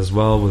content as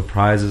well, with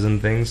prizes and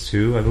things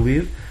too, I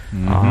believe.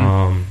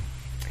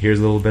 here's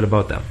a little bit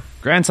about them.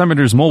 Grand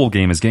Summoner's mobile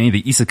game is getting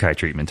the isekai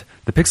treatment.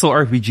 The Pixel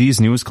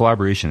RPG's newest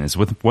collaboration is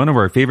with one of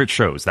our favorite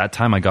shows, That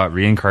Time I Got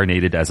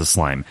Reincarnated as a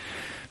Slime.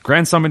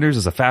 Grand Summoners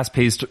is a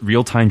fast-paced,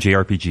 real-time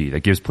JRPG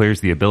that gives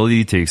players the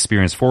ability to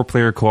experience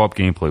 4-player co-op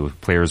gameplay with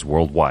players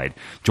worldwide.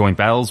 Join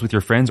battles with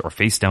your friends or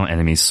face down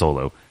enemies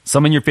solo.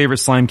 Summon your favorite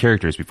slime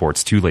characters before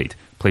it's too late.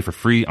 Play for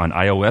free on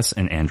iOS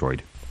and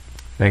Android.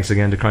 Thanks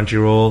again to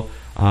Crunchyroll.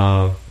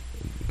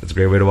 It's a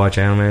great way to watch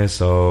anime,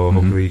 so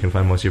hopefully you can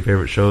find most of your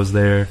favorite shows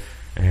there.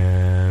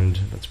 And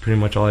that's pretty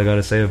much all I got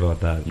to say about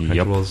that.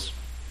 Crunchyroll's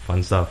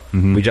fun stuff.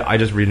 I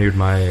just renewed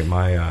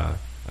my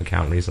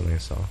account recently,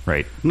 so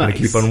right. Gonna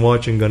keep on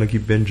watching, gonna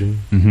keep binging.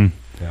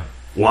 Yeah,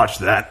 watch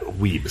that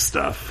weeb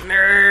stuff.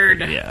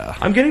 Nerd. Yeah,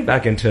 I'm getting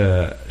back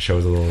into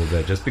shows a little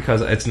bit just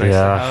because it's nice to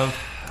have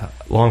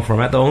long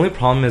format. The only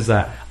problem is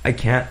that I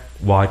can't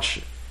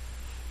watch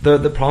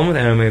the problem with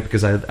anime,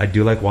 because I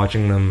do like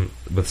watching them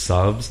with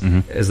subs,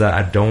 is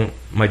that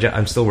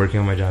I'm still working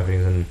on my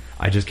Japanese, and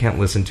I just can't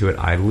listen to it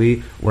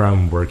idly where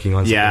I'm working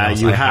on something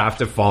else. I have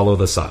to follow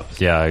the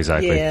subs. Yeah,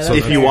 exactly. Yeah, so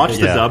if you watch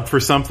the dub for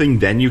something,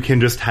 then you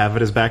can just have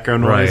it as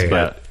background noise.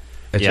 But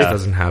it just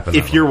doesn't happen.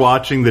 If you're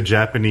watching the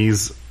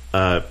Japanese,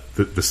 the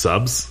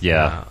subs,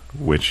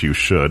 which you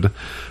should,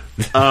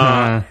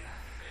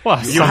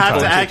 well, you have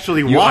to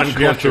actually watch.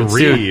 You have to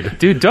read.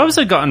 Dude, dubs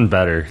have gotten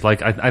better.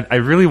 Like, I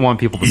really want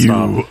people to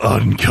stop. You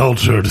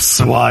uncultured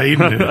swine.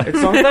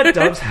 It's not that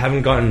dubs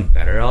haven't gotten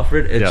better,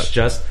 Alfred. It's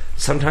just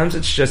sometimes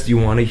it's just you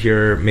want to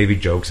hear maybe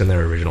jokes in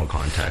their original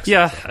context.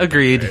 Yeah,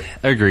 agreed.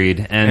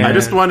 And I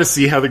just want to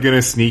see how they're going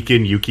to sneak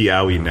in Yuki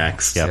Aoi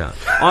next. Yeah.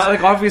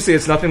 Like, obviously,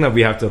 it's nothing that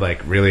we have to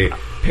like really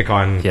pick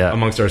on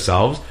amongst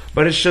ourselves.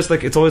 But it's just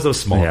like it's always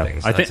those small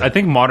things. I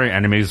think modern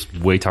anime is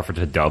way tougher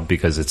to dub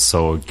because it's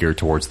so geared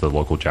towards the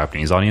local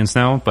Japanese audience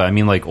now. But I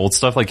mean, like old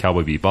stuff like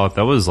Cowboy Bebop,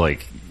 that was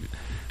like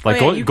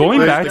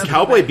going back. The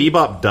Cowboy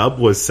Bebop dub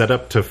was set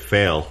up to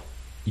fail.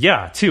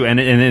 Yeah, too, and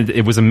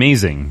it was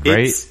amazing,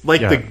 right? It's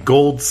like the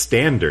gold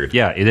standard.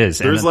 Yeah, it is.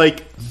 There's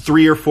like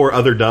 3 or 4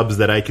 other dubs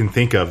that I can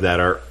think of that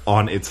are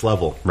on its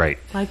level. Right.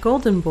 Like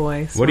Golden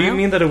Boy. What do you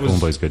mean that it was Golden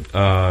Boy's good.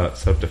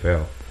 Set up to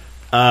fail?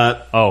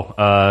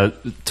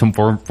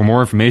 For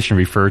more information,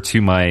 refer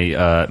to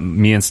my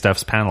me and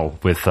Steph's panel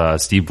with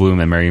Steve Bloom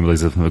and Mary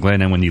Elizabeth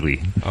McGlynn and Wendy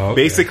Lee. Oh, okay.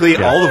 Basically,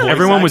 all the voice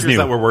everyone was new.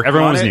 That were working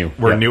everyone on was it new.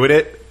 were new at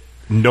it.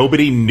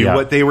 Nobody knew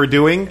what they were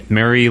doing.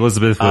 Mary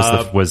Elizabeth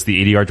was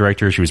the ADR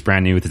director. She was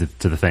brand new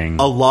to the thing.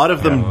 A lot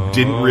of them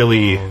didn't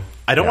really.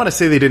 I don't want to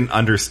say they didn't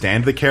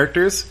understand the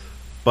characters,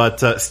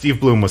 but Steve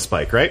Bloom was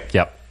Spike, right?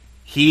 Yep.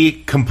 He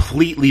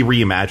completely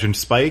reimagined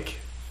Spike,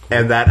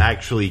 and that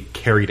actually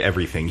carried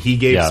everything. He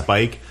gave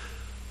Spike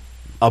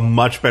a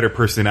much better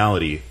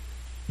personality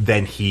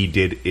than he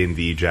did in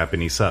the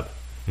Japanese sub.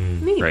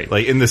 Right.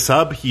 Like in the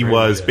sub, he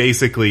was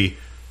basically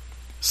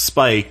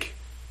Spike,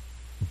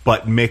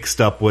 but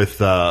mixed up with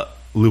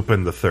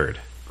Lupin the Third.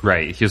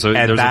 Right. There's a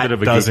bit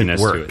of a goofiness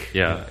to it.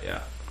 Yeah.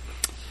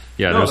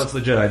 No, that's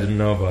legit. I didn't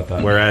know about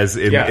that. Whereas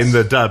in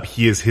the dub,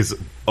 he is his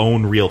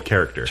own real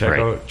character.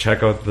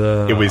 Check out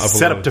the. It was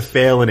set up to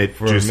fail, and it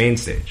for just main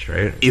stage,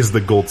 right? Is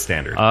the gold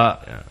standard.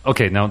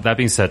 Okay. Now that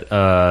being said,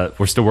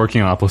 we're still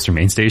working on Uploads for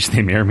main stage.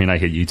 They may or may not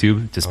hit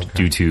YouTube, just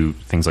due to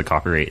things like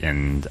copyright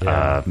and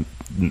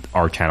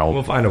our channel.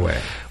 We'll find a way.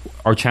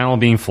 Our channel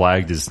being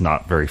flagged is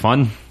not very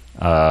fun.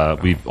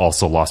 We've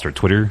also lost our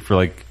Twitter for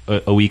like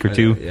a week or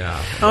 2.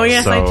 Oh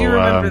yes, I do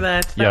remember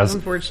that. That was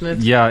unfortunate.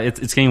 Yeah,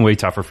 it's getting way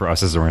tougher for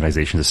us as an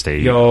organization to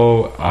stay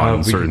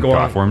on certain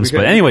platforms.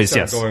 But anyways,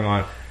 going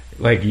on.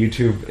 Like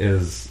YouTube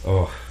is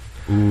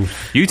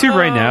YouTube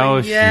right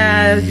now.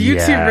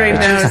 YouTube right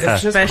now is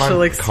a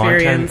special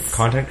experience.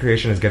 Content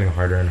creation is getting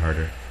harder and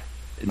harder.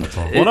 That's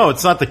all. Well, no,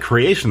 it's not the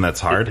creation that's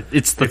hard.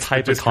 It's the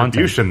type of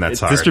distribution content.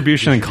 That's hard.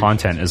 Distribution and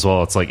content as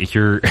well. It's like if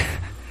you're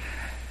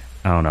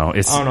I don't know.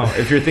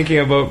 If you're thinking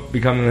about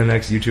becoming the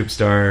next YouTube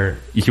star,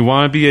 if you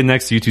want to be a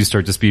next YouTube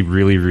star, just be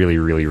really, really,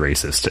 really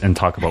racist and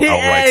talk about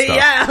outright stuff.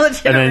 Yeah,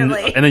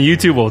 legitimately. And then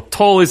YouTube will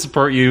totally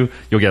support you.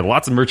 You'll get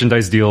lots of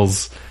merchandise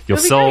deals. You'll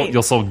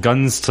sell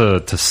guns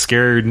to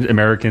scared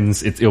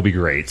Americans. It'll be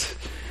great.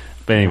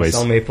 But anyways,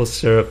 sell maple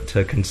syrup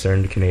to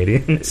concerned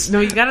Canadians. No,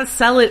 you got to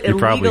sell it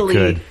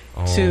illegally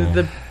to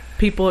the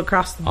people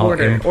across the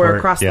border or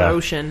across the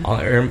ocean.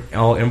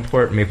 I'll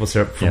import maple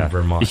syrup from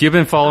Vermont. If you've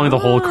been following the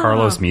whole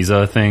Carlos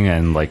Meza thing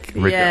and like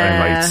Rick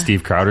and like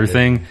Steve Crowder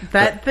thing,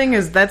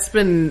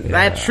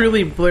 that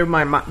truly blew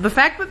my mind. The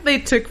fact that they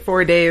took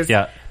 4 days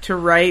to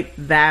write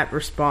that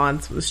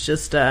response was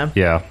just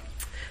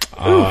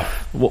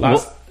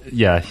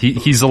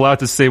he's allowed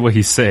to say what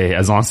he say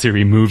as long as he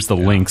removes the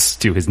links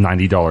to his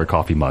 $90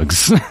 coffee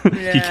mugs.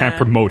 He can't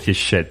promote his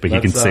shit, but he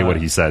can say what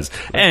he says.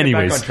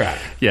 Anyways, get back on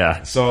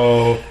track.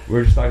 So we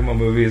were just talking about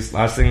movies.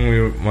 Last thing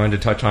we wanted to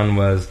touch on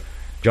was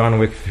John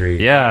Wick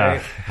 3. I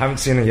haven't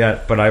seen it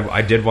yet, but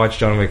I did watch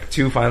John Wick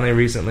 2 finally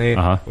recently,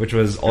 which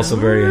was also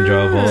very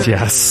enjoyable.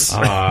 Yes.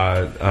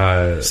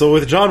 So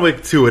with John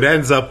Wick 2, it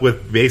ends up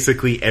with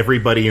basically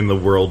everybody in the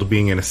world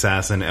being an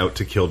assassin out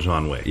to kill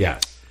John Wick.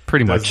 Yes.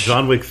 Pretty much. Does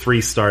John Wick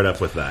 3 start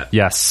up with that?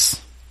 Yes.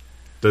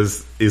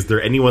 is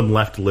there anyone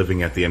left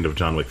living at the end of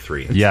John Wick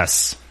 3?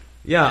 Yes.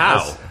 Yeah.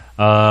 How?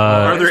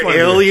 Are there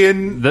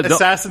alien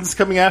assassins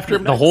coming after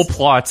him? The whole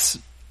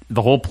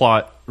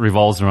plot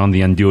revolves around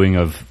the undoing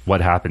of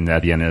what happened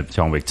at the end of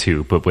John Wick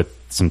 2, but with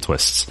some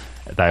twists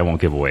that I won't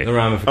give away. The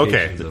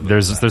ramifications. Okay.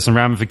 There's some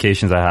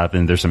ramifications that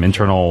happen. There's some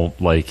internal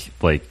like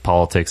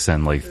politics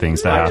and like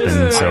things that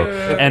happen. So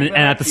and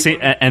at the same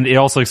and it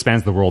also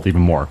expands the world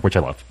even more, which I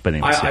love. But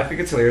anyways, I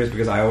think it's hilarious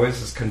because I always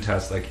just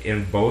contest, like,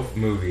 in both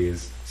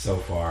movies so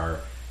far,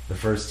 the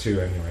first two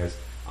anyways,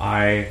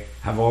 I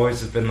have always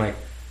just been like,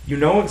 you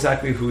know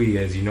exactly who he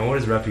is, you know what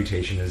his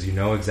reputation is, you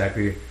know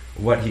exactly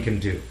what he can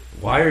do.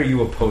 Why are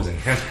you opposing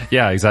him?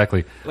 Yeah,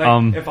 exactly.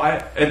 Like, if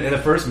I in the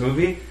first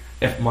movie,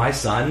 if my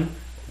son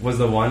was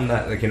the one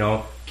that, like, you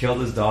know, killed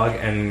his dog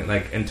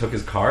and took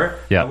his car,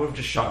 I would have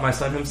just shot my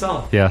son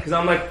himself. Yeah, because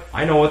I'm like,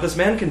 I know what this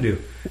man can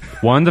do.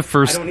 I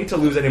don't need to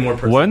lose any more.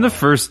 One of the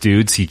first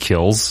dudes he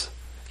kills,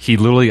 he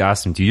literally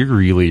asked him, "Do you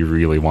really,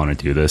 really want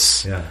to do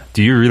this? Yeah.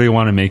 Do you really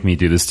want to make me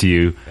do this to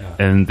you?" Yeah.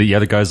 And the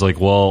other guy's like,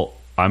 "Well,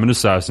 I'm an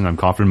assassin. I'm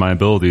confident in my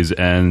abilities,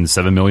 and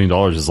 $7 million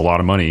is a lot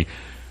of money."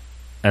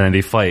 And then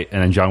they fight,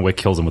 and then John Wick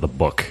kills him with a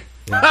book.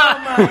 Yeah.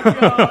 Oh my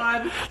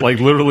god! Like,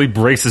 literally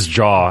breaks his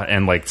jaw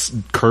and like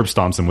curb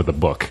stomps him with a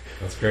book.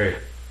 That's great.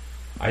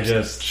 I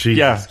just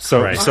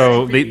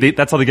so they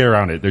that's how they get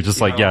around it. They're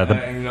just like,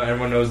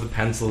 everyone knows the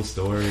pencil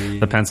story.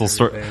 The pencil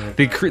story.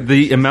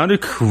 The amount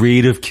of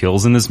creative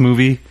kills in this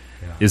movie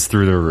is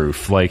through the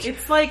roof. Like,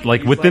 it's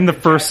like within the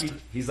first...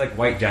 He's like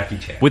white Jackie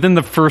Chan. Within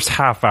the first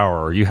half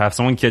hour, you have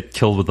someone get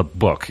killed with a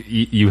book.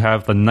 You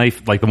have the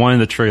knife, like the one in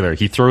the trailer.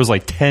 He throws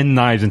like 10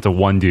 knives into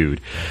one dude.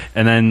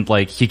 And then,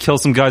 like, he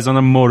kills some guys on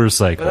a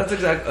motorcycle. But that's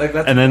exactly...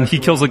 Like, and then he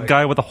kills a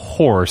guy with a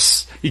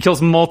horse. He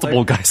kills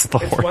multiple guys with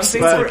a horse. One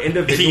thing for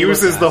individual he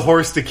uses the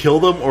horse to kill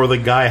them, or the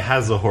guy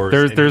has a horse?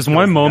 There's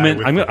one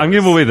moment... I'm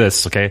giving away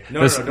this, okay?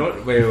 No,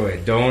 don't...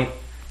 Wait.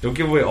 Don't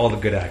give away all the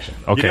good action.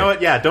 Okay. You know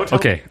what? Yeah, don't tell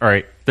me. All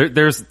right.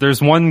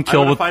 There's one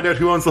kill with... find out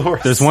who owns the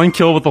horse. There's one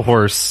kill with the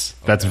horse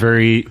that's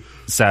very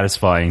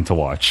satisfying to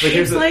watch.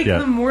 It's like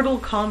the Mortal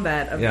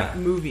Kombat of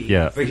movie.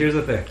 Yeah. But here's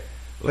the thing.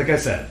 Like I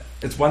said,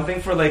 it's one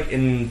thing for, like,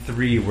 in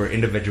 3 where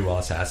individual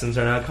assassins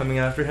are now coming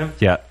after him.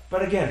 Yeah.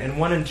 But again, in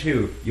 1 and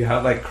 2, you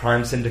have, like,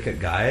 crime syndicate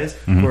guys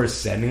who are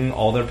sending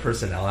all their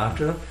personnel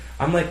after them.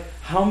 I'm like,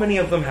 how many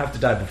of them have to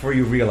die before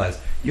you realize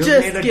you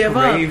made a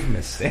grave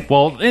mistake?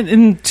 Well,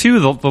 in 2,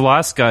 the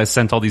last guy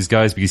sent all these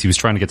guys because he was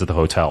trying to get to the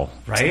hotel,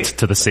 right?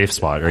 To the safe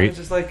spot, right? It's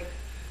just like,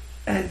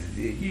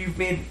 you've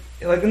made,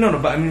 like, no,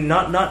 but I mean,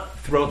 not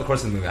throughout the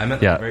course of the movie. I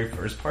meant the very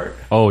first part.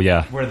 Oh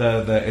yeah, where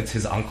the it's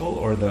his uncle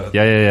or the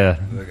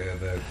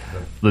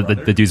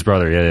the dude's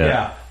brother.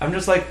 Yeah. I'm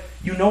just like,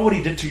 you know what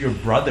he did to your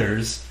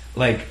brother's,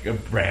 like, a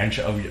branch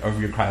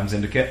of your crime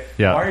syndicate.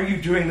 Yeah. Why are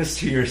you doing this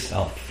to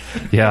yourself?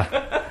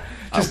 Yeah.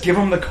 Just give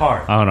him the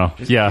car. I don't know.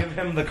 Just give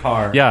him the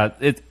car. Yeah,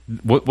 it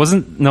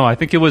wasn't. No, I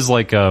think it was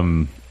like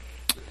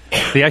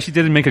they actually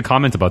didn't make a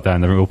comment about that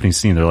in the opening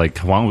scene. They're like,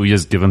 "Why don't we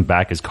just give him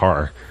back his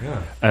car?"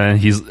 Yeah. And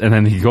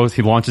then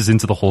he launches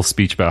into the whole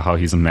speech about how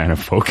he's a man of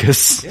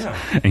focus. Yeah.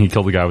 And he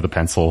killed the guy with a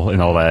pencil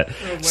and all that.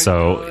 Oh my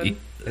God.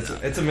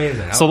 It's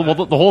amazing. So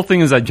the whole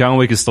thing is that John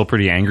Wick is still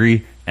pretty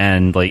angry,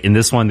 and like in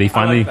this one they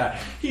finally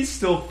he's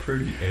still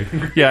pretty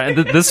angry. Yeah, and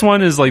this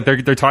one is like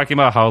they're talking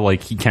about how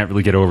like he can't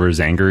really get over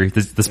his anger,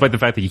 despite the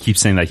fact that he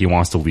keeps saying that he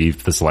wants to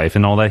leave this life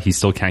and all that. He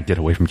still can't get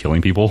away from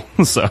killing people.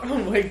 So oh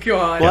my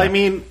God. Well, I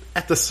mean,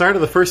 at the start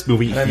of the first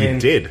movie, he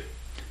did.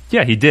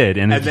 Yeah, he did,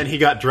 and then he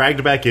got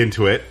dragged back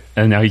into it,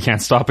 and now he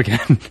can't stop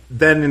again.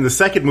 Then in the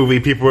second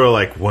movie, people were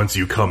like, "Once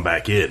you come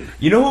back in,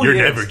 you're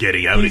never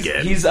getting out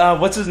again." He's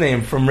what's his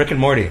name from Rick and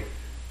Morty?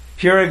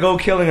 Here I go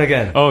killing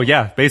again. Oh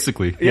yeah,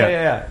 basically.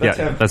 Yeah. That's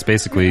him. That's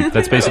basically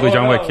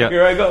John Wick. Yeah.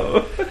 Here I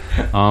go.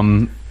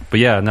 But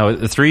yeah,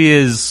 no, 3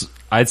 is,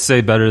 I'd say,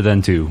 better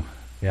than 2.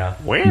 Yeah.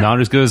 Where? Not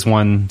as good as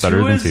 1,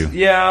 better than 2.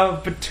 Yeah,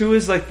 but 2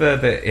 is like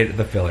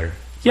the filler.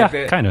 Yeah,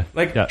 like kind of.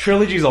 Like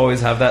trilogies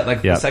always have that.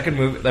 Like the second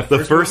movie,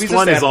 the first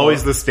one is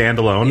always the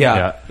standalone.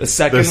 Yeah. The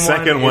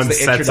second one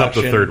sets up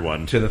the third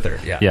one to the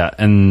third. Yeah. Yeah,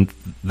 and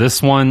this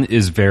one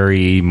is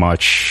very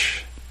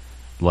much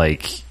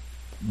like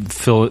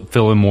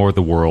fill in more of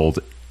the world,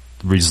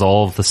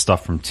 resolve the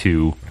stuff from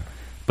 2,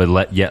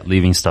 but yet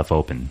leaving stuff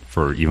open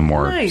for even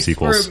more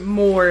sequels. For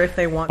more if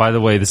they want. By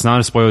the way, it's not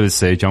a spoiler to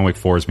say John Wick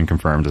 4 has been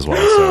confirmed as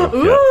well.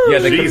 So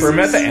they confirm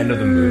at the end of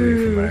the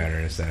movie, from what I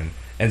understand.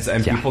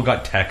 And people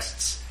got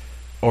texts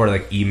or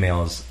like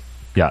emails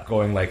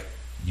going like,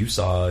 you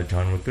saw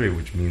John Wick 3,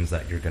 which means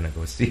that you're going to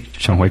go see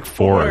John Wick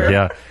 4.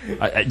 Yeah.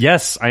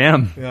 Yes, I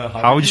am. Yeah,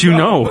 how would you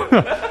know?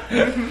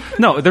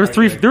 No, there are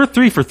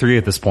 3 for 3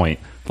 at this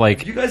point.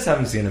 Like, if you guys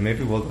haven't seen it,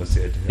 maybe we'll go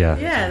see it. Yeah,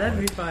 that'd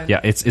be fun.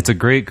 Yeah, it's a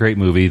great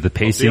movie. The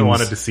pacing. I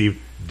wanted to see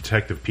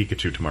Detective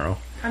Pikachu tomorrow.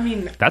 I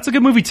mean, that's a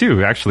good movie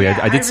too. Actually,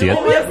 I did see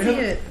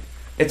it.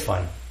 It's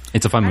fun.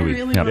 It's a fun movie.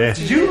 Did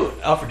you,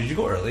 Alfred? Did you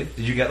go early?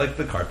 Did you get like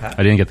the card pack?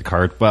 I didn't get the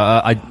card,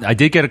 but I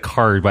did get a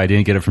card, but I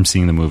didn't get it from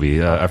seeing the movie.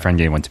 A friend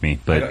gave one to me.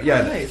 But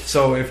nice.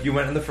 So if you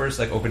went in the first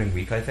like opening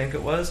week, I think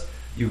it was,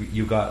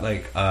 you got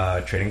like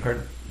trading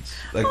cards,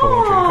 like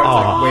Pokemon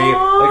trading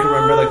cards, like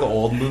remember like the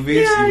old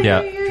movies,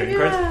 trading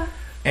cards,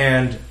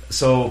 and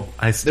so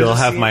I still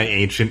have my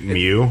ancient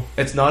Mew.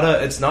 It's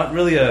not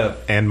really a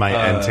and my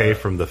Entei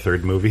from the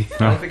third movie.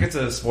 I don't think it's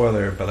a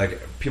spoiler, but like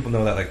people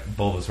know that like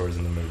Bulbasaur is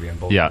in the movie, and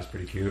Bulbasaur is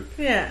pretty cute.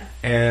 Yeah,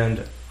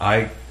 and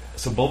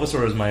So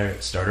Bulbasaur was my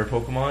starter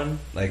Pokemon,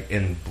 like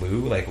in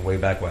blue, like way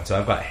back when. So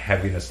I've got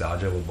heavy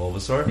nostalgia with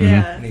Bulbasaur.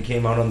 Yeah. And he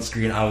came out on the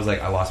screen, I was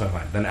like, I lost my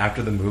mind. Then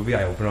after the movie,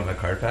 I opened up my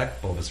card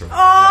pack, Bulbasaur.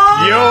 Oh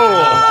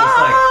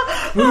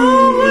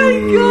my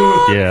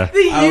god! Yeah.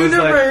 The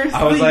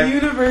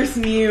universe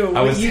knew.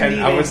 I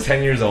was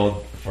 10 years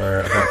old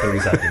for about 30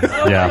 seconds.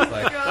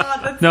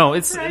 No,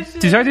 it's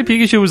Detective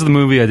Pikachu was the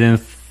movie I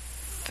didn't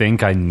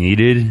think I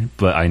needed,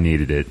 but I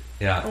needed it.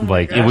 Yeah,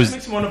 like it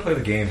makes me want to play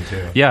the game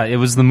too. Yeah, it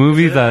was the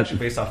movie that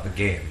based off the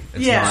game.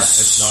 It's not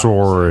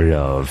sort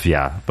of,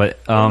 yeah, but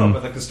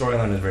but like the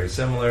storyline is very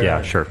similar.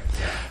 Yeah, sure.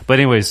 Yeah. But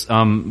anyways,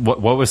 what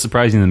was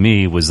surprising to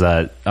me was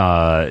that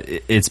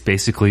it's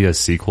basically a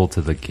sequel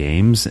to the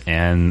games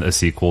and a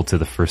sequel to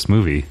the first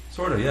movie.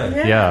 Sort of,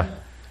 yeah. Yeah.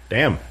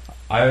 Damn.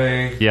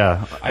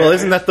 Well,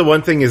 isn't that the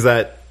one thing? Is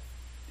that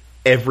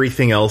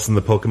everything else in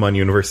the Pokemon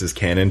universe is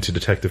canon to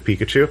Detective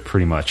Pikachu?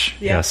 Pretty much,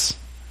 yes.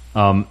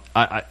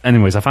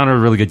 Anyways, I found it a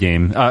really good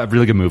game, a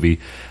really good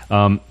movie.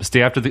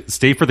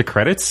 Stay for the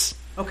credits.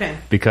 Okay.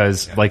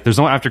 Because like, there's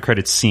no after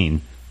credits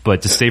scene,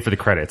 but just stay for the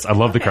credits. I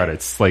love the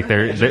credits. Like,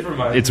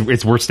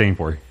 it's worth staying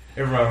for.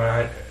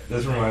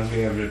 This reminds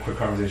me of a quick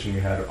conversation we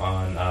had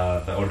on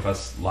the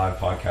Odafest live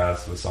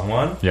podcast with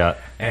someone. Yeah.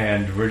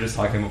 And we're just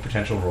talking about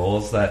potential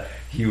roles that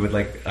he would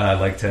like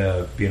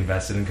to be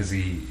invested in, because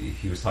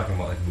he was talking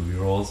about like movie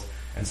roles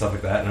and stuff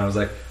like that. And I was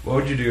like, what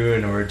would you do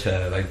in order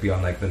to like be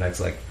on like the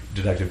next like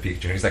Detective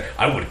Pikachu? And he's like,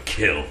 I would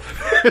kill.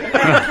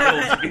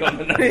 To be on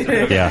the next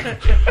movie. Yeah.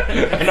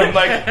 And I'm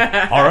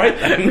like, all right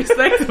then.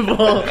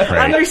 Respectable.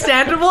 Right.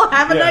 Understandable.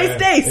 Have a nice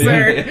day,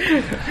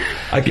 sir.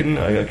 I can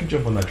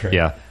jump on that train.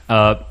 Yeah.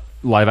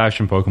 Live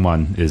action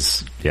Pokemon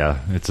is,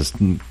 it's just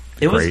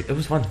great. It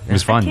was fun. It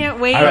was fun. I can't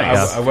wait.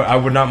 I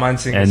would not mind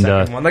seeing the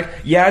second one. Like,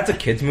 it's a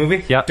kid's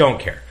movie. Yeah. Don't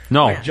care.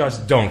 No. I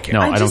just don't care.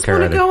 No, I don't care. I just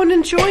want to go and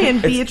enjoy and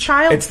be a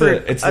child for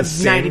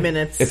 90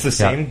 minutes. It's the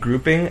same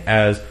grouping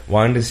as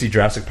wanting to see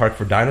Jurassic Park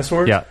for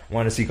dinosaurs,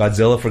 wanting to see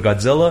Godzilla for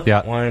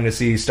Godzilla, wanting to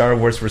see Star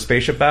Wars for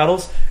spaceship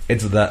battles.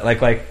 It's that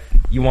like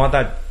you want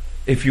that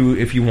if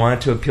you want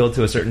it to appeal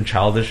to a certain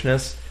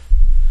childishness,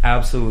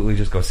 absolutely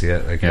just go see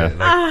it. Like,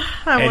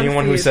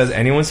 anyone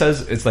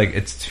says it's like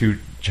it's too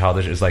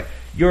childish, it's like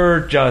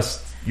you're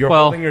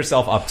holding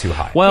yourself up too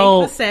high. Take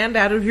the sand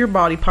out of your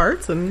body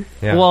parts and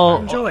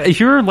enjoy it. If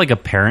you're like a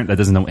parent that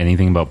doesn't know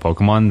anything about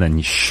Pokemon,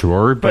 then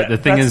sure. But the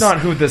thing is, that's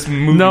not who this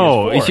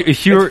movie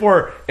is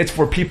for. It's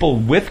for people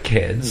with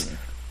kids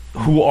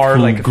who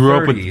grew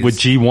up with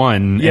G1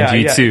 and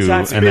G2,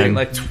 exactly. and then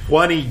like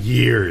 20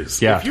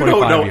 years. Yeah, if you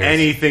don't know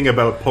anything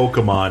about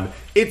Pokemon,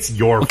 it's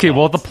your fault.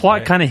 Well, the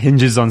plot kind of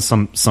hinges on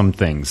some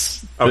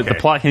things. Okay. The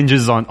plot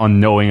hinges on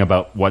knowing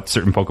about what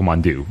certain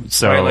Pokemon do.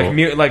 So,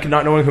 like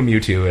not knowing who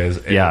Mewtwo is.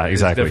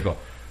 Exactly. Difficult.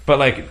 But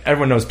like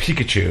everyone knows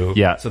Pikachu.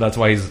 Yeah. So that's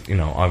why he's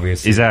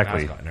obviously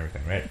exactly mascot and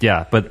everything, right?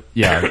 Yeah, but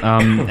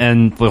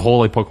and the whole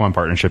like Pokemon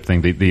partnership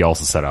thing they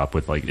also set up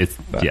with like it's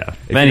But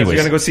anyways, you're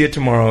gonna go see it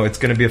tomorrow. It's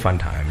gonna be a fun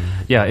time.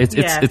 Yeah,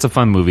 it's a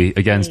fun movie.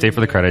 Again, stay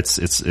for the credits.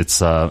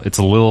 It's a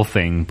little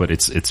thing, but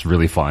it's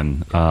really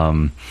fun.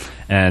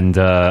 And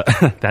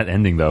that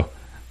ending though.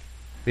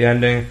 The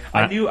ending,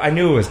 I knew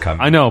it was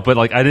coming. I know, but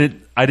like I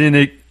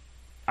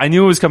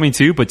knew it was coming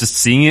too, but just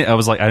seeing it, I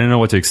was like, I didn't know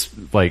what to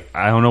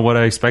I don't know what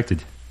I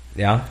expected.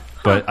 Yeah,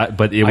 but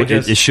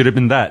it should have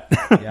been that.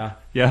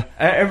 Yeah.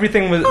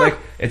 Everything was like,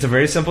 it's a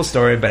very simple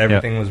story, but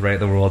everything was right in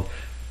the world.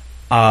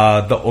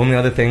 The only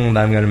other thing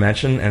that I'm going to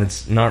mention, and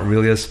it's not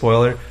really a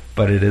spoiler,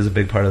 but it is a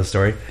big part of the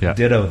story. Yeah.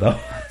 Ditto though.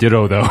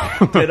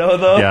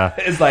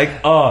 Yeah, is like,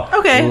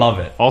 okay, love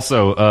it.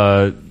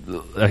 Also,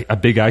 a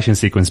big action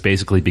sequence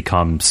basically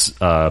becomes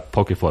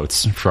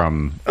Pokefloats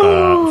from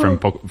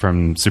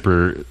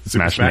Super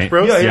Smash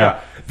Bros. Yeah.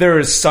 That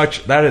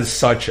is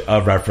such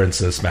a reference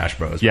to Smash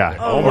Bros. Yeah.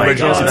 Oh my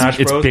god. Smash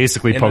Bros. It's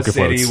basically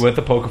Pokefloats with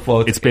the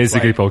Pokefloats. It's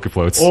basically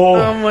Pokefloats.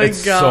 Oh my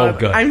god. So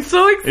good. I'm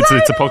so excited.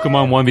 It's a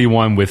Pokemon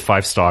 1v1 with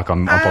 5 stock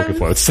on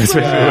Pokefloats. That's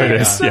what it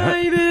is.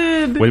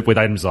 Excited. Yeah. With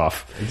items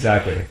off.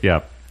 Exactly.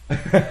 Yeah.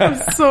 I'm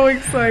so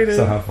excited.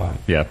 So have fun.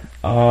 Yeah.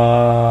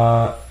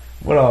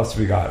 What else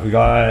we got? We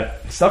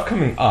got stuff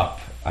coming up,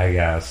 I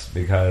guess,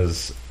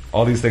 because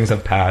all these things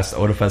have passed.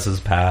 Odafest has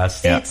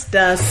passed. Yeah. It's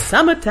the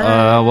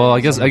summertime. Well, I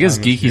guess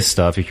geeky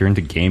stuff, if you're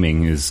into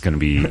gaming, is going to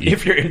be...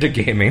 If you're into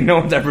gaming. No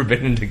one's ever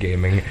been into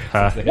gaming.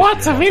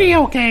 What's a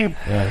video game?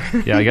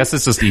 Yeah, I guess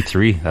it's just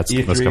E3. That's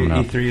coming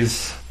up. E3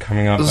 is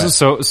coming up.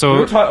 So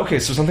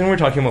something we were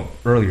talking about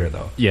earlier,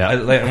 though. Yeah.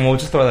 And we'll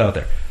just throw that out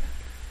there.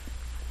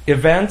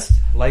 Events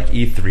like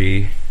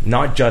E3,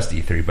 not just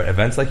E3, but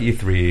events like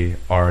E3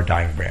 are a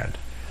dying brand.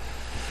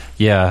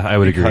 Yeah, I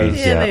would agree.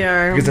 Yeah, they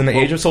are. Because in the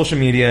age of social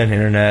media and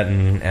internet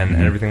and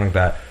everything like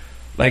that,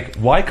 Like,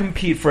 why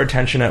compete for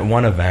attention at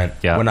one event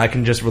when I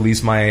can just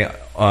release my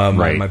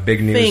my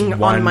big news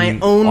thing on my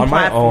own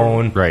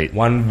platform.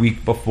 1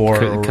 week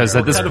before? Because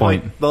at this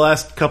point, the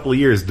last couple of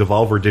years,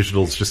 Devolver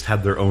Digital's just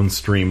had their own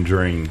stream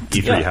during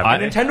E3.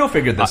 Nintendo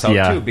figured this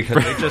out too,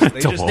 because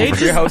they just name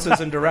your houses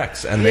and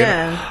directs, and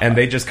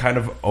they just kind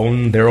of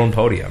own their own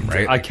podium,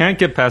 right? I can't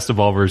get past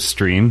Devolver's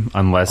stream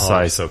unless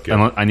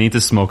I need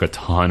to smoke a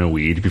ton of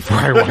weed before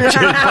I watch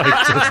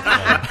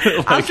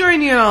it. I'll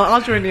join you.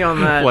 I'll join you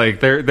on that. Like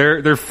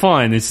they're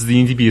fun. It's you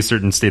need to be a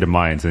certain state of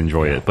mind to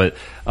enjoy it. But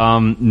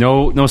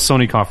no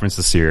Sony conference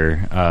this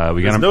year.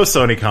 There's no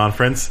Sony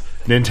conference.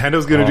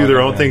 Nintendo's going to do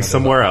their own thing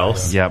somewhere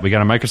else. Yeah, we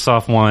got a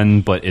Microsoft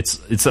one, but it's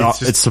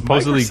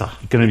supposedly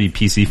going to be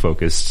PC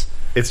focused.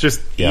 It's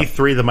just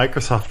E3, the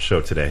Microsoft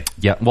show today.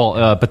 Yeah,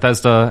 well,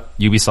 Bethesda,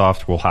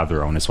 Ubisoft will have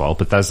their own as well.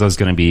 Bethesda's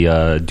going to be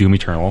Doom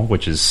Eternal,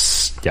 which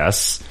is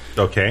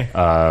okay.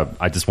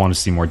 I just want to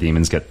see more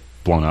demons get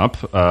blown up.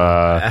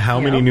 How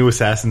many new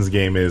Assassin's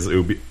game is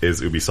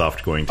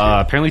Ubisoft going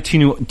to? Apparently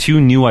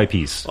two new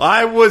IPs.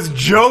 I was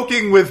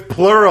joking with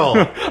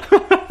plural.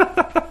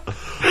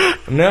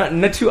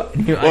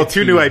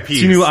 Two new IPs.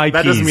 Two new IPs.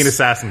 That doesn't mean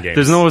Assassin games.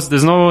 There's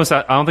no.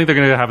 I don't think they're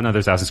going to have another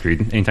Assassin's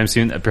Creed anytime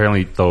soon.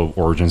 Apparently, though,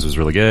 Origins was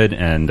really good,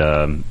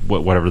 and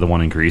whatever the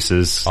one in Greece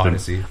is,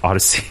 Odyssey.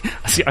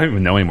 See, I don't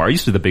even know anymore. I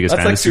used to be the biggest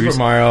fan of the series. That's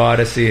like Super Mario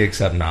Odyssey,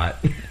 except not.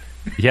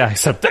 Yeah,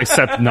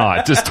 except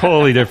not. Just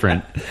totally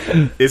different.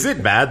 Is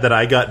it bad that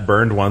I got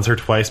burned once or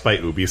twice by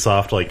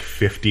Ubisoft like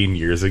 15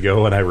 years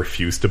ago and I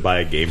refused to buy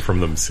a game from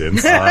them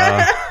since?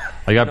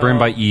 I got burned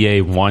by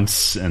EA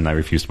once, and I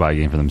refused to buy a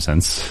game for them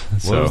since.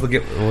 What was the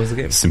game?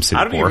 SimCity 4.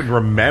 I don't even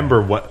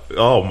remember what...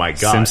 Oh, my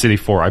God. SimCity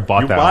 4. I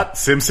bought that. You bought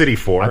SimCity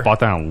 4? I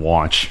bought that on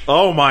launch.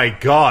 Oh, my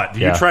God.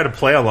 Did you try to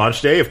play on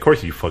launch day? Of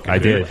course you fucking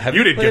did.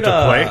 You didn't get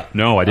to play?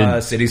 No, I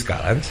didn't. City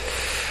Skylines?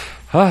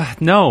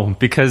 No,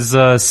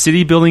 because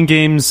city building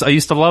games, I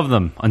used to love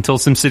them until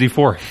SimCity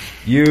 4.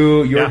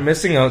 You're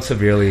missing out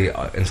severely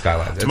in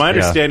Skylines. To my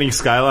understanding,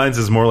 Skylines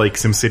is more like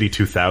SimCity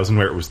 2000,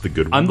 where it was the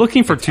good one. I'm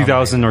looking for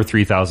 2000 or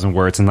 3000,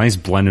 where it's a nice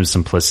blend of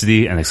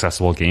simplicity and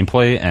accessible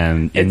gameplay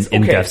and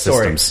in-depth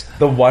systems.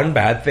 The one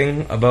bad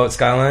thing about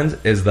Skylines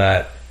is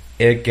that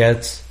it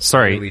gets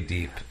really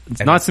deep.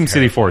 It's not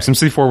SimCity 4.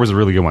 SimCity 4 was a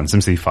really good one.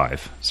 SimCity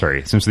 5.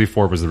 Sorry. SimCity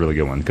 4 was a really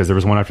good one, because there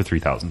was one after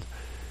 3000.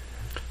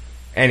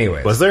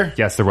 Anyway, was there?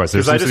 Yes, there was.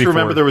 Because I just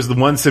remember there was the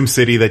one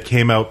SimCity that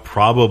came out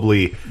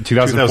probably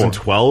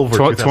 2012 or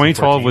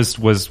 2012 was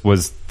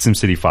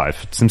SimCity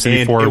 5.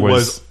 SimCity 4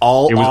 was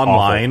all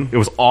online. Awful. It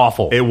was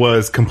awful. It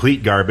was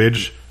complete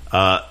garbage.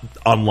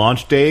 On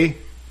launch day,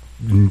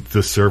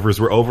 the servers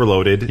were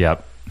overloaded.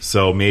 Yep.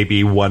 So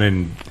maybe 1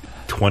 in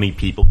 20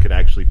 people could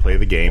actually play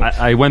the game.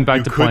 I went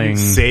back to playing. You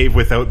couldn't save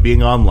without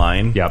being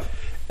online. Yep.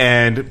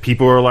 And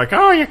people were like,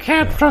 "Oh, you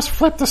can't just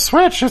flip the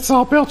switch; it's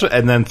all built."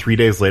 And then 3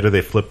 days later,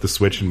 they flipped the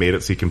switch and made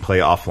it so you can play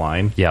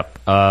offline. Yep.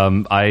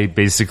 I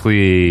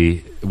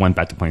basically went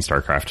back to playing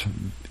StarCraft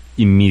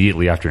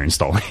immediately after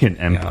installing it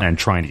and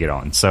trying to get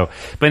on. So,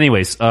 but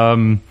anyways,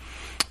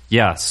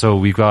 so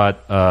we've got.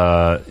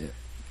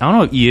 I don't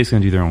know if EA is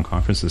going to do their own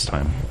conference this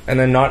time. And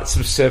then not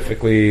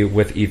specifically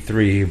with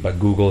E3, but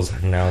Google's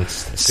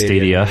announced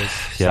Stadia.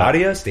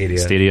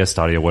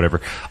 Stadia,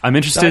 whatever. I'm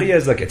interested. Stadia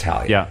is like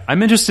Italian. Yeah.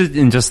 I'm interested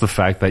in just the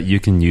fact that you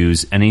can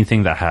use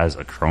anything that has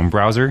a Chrome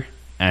browser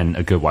and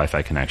a good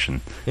Wi-Fi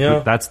connection. Yeah.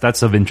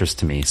 That's of interest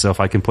to me. So if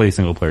I can play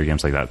single player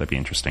games like that, that'd be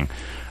interesting.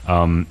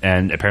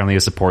 And apparently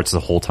it supports the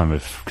whole time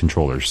of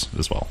controllers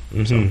as well.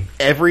 Mm-hmm.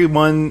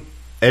 So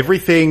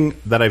everything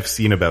that I've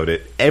seen about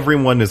it,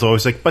 everyone is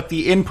always like, but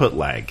the input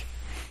lag.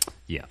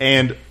 Yeah.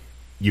 And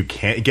you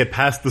can't get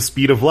past the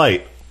speed of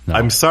light. No.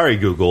 I'm sorry,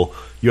 Google.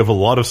 You have a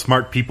lot of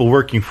smart people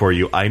working for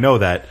you. I know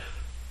that.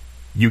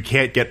 You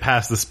can't get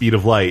past the speed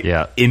of light.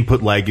 Yeah.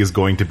 Input lag is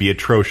going to be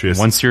atrocious.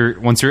 Once you're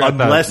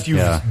unless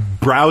you've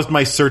browsed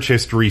my search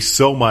history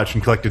so much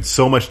and collected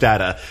so much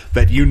data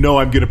that you know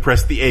I'm going to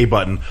press the A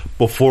button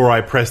before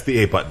I press the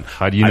A button.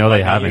 How do you know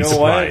they haven't? You know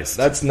what?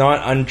 That's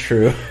not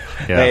untrue.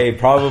 Yeah. They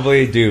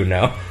probably do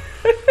know.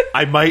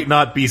 I might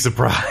not be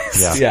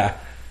surprised. Yeah.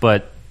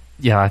 But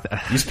yeah,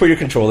 you just put your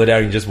controller down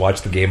and you just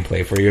watch the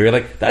gameplay for you. You're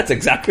like, that's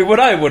exactly what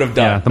I would have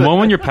done. Yeah, the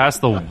moment you're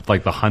past the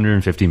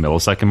 150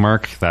 millisecond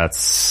mark,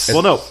 that's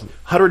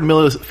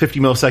 150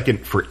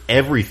 millisecond for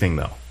everything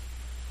though.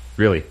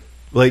 Really,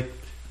 like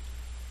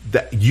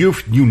that you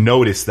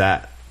notice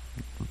that.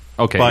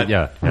 Okay, but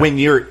yeah. When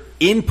your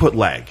input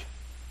lag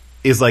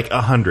is like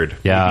 100,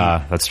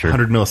 that's true.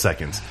 100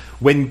 milliseconds.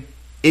 When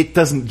it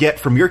doesn't get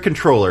from your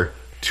controller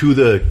to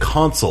the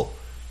console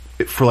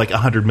for like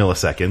 100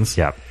 milliseconds.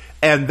 Yeah.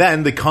 And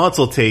then the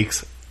console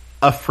takes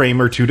a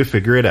frame or two to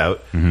figure it out.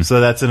 Mm-hmm.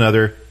 So that's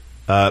another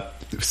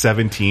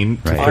 17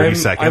 to 30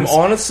 seconds. I'm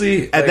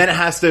honestly... And then it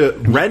has to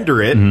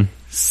render it,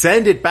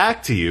 send it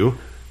back to you.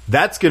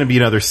 That's going to be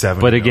another 7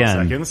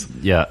 milliseconds.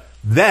 Yeah.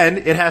 Then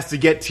it has to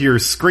get to your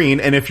screen.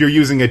 And if you're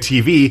using a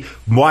TV,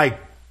 my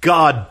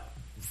God,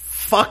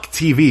 fuck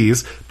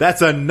TVs.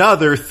 That's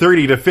another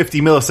 30 to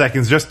 50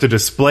 milliseconds just to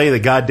display the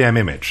goddamn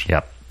image.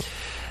 Yep.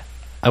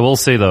 I will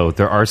say though,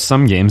 there are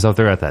some games out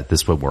there that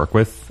this would work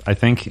with, I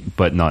think,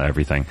 but not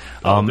everything.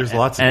 There's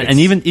lots of and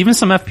even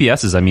some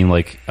FPSs. I mean,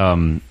 like,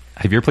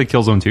 have you ever played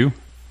Killzone 2?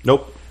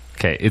 Nope.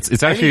 Okay,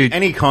 it's actually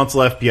any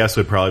console FPS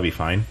would probably be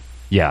fine.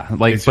 Yeah,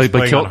 like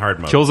but hard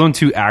mode. Killzone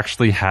 2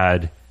 actually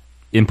had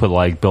input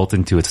lag built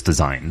into its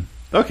design.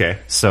 Okay,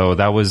 so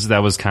that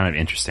was kind of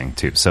interesting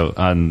too.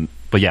 So,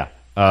 but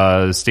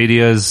yeah,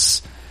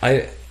 Stadia's.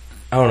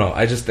 I don't know.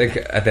 I just think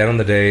at the end of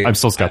the day, I'm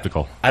still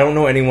skeptical. I don't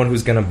know anyone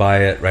who's going to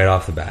buy it right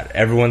off the bat.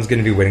 Everyone's going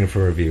to be waiting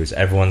for reviews.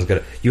 Everyone's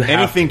going to.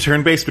 Anything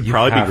turn-based would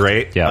probably be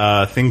great.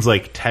 Yeah. Things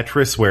like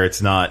Tetris, where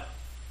it's not.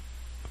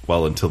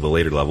 Well, until the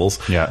later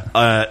levels.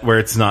 Yeah. Where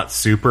it's not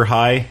super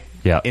high.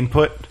 Yeah.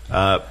 Input.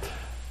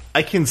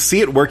 I can see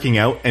it working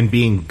out and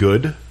being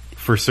good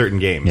for certain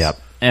games. Yeah.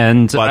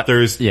 But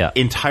there's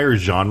entire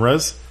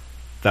genres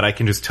that I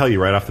can just tell you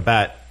right off the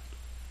bat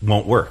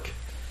won't work.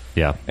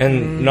 Yeah.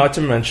 And not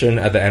to mention,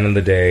 at the end of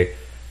the day,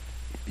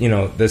 you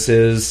know, this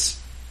is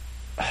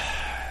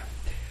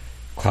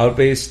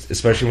cloud-based,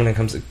 especially when it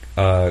comes to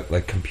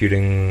like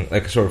computing,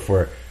 like sort of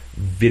for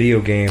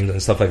video games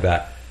and stuff like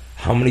that.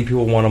 How many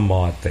people want to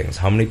mod things?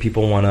 How many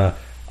people want to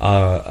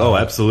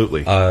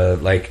absolutely.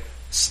 Like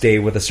stay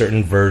with a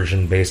certain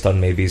version based on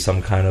maybe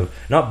some kind of,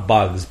 not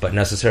bugs, but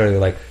necessarily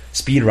like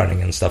speed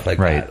running and stuff like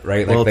that,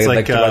 right? Like they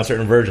like to run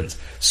certain versions.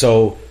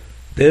 So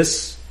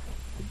this,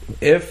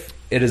 if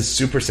it is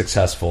super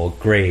successful,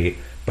 great,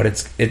 but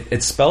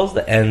it spells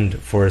the end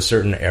for a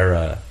certain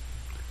era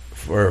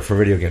for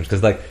video games,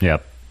 because like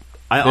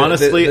I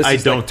honestly I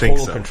don't think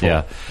so. Control.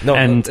 Yeah, no,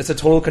 and it's a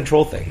total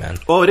control thing, man.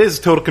 Well, it is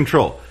total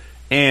control,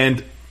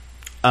 and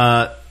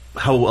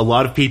how a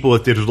lot of people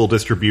with digital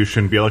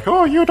distribution be like,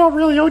 oh, you don't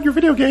really own your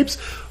video games.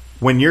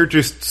 When you're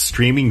just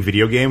streaming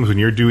video games, when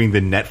you're doing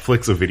the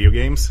Netflix of video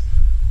games,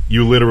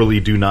 you literally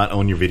do not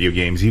own your video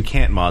games. You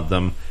can't mod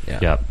them,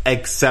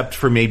 except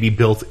for maybe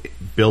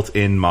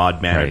built-in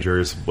mod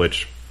managers,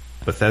 which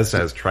Bethesda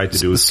has tried to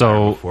do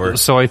before.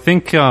 So I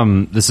think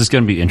this is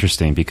going to be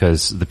interesting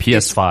because the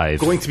PS5...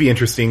 It's going to be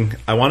interesting.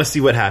 I want to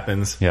see what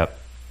happens. Yep.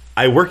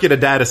 I work at a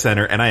data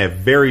center, and I have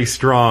very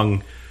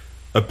strong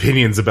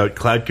opinions about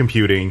cloud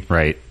computing.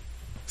 Right.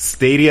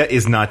 Stadia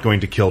is not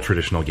going to kill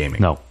traditional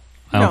gaming. No.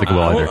 I don't think it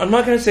will either. I'm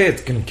not going to say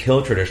it's going to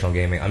kill traditional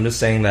gaming. I'm just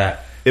saying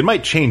that... It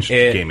might change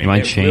gaming. It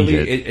might change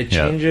it. It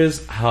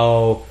changes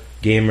how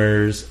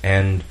gamers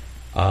and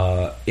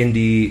not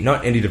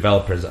indie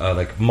developers,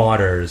 like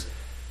modders,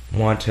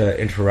 want to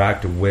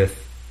interact with.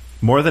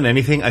 More than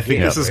anything, I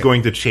think this is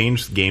going to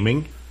change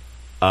gaming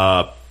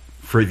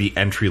for the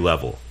entry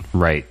level.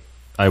 Right.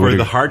 For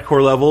the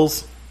hardcore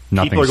levels,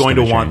 people are going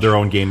to want their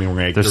own gaming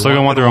rig. They're still going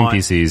to want their own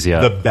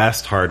PCs, the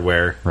best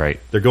hardware. Right.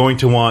 They're going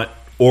to want,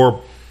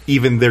 or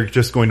even they're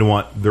just going to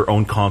want their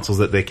own consoles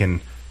that they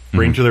can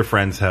bring to their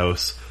friend's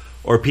house,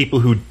 or people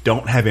who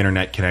don't have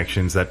internet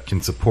connections that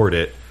can support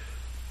it.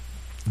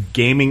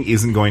 Gaming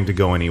isn't going to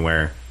go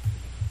anywhere.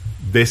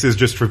 This is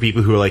just for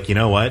people who are like, you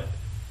know what?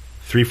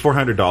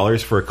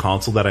 $300-400 for a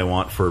console that I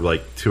want for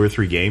like 2 or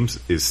 3 games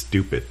is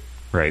stupid.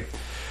 Right.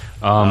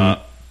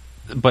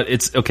 But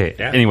it's okay.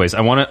 Yeah. Anyways,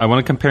 I want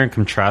to compare and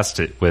contrast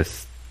it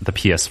with the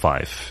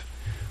PS5,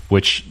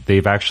 which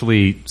they've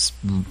actually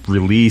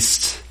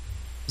released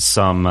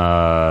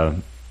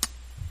some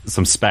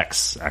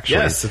specs. Actually,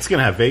 yes, it's going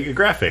to have Vega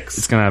graphics.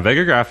 It's going to have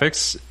Vega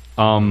graphics.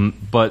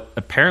 But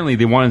apparently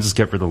they want to just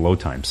get rid of load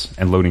times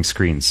and loading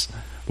screens.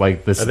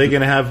 Like this, are they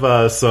going to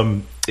have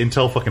some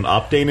Intel fucking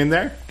Optane in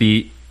there?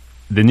 The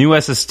new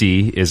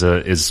SSD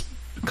is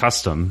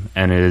custom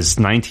and is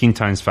 19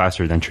 times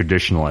faster than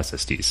traditional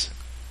SSDs.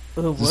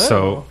 Oh,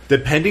 so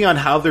depending on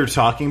how they're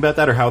talking about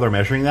that or how they're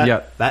measuring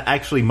that, that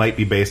actually might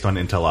be based on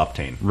Intel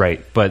Optane.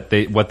 Right, but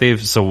what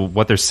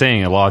they're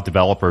saying, a lot of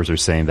developers are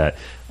saying that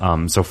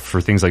so for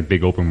things like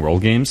big open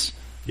world games,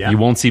 you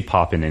won't see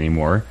pop-in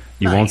anymore.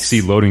 You won't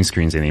see loading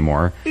screens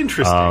anymore.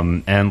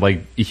 Interesting. And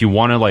like if you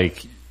want to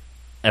like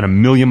at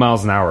 1,000,000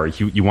 miles an hour,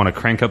 you want to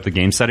crank up the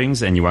game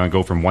settings and you want to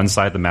go from one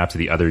side of the map to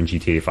the other in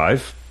GTA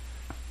 5.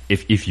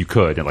 If you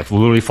could, and like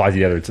literally fly to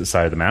the other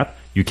side of the map,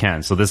 you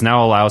can. So this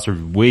now allows for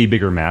way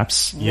bigger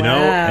maps, you know,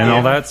 and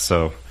all that.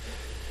 So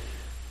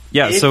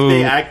if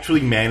they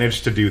actually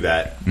manage to do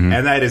that,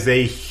 and that is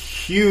a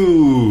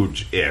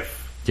huge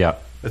if. Yeah,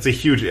 that's a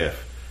huge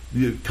if.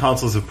 The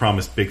consoles have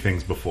promised big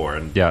things before,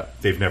 and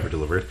they've never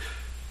delivered.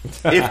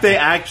 If they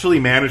actually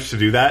manage to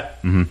do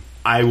that,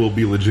 I will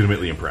be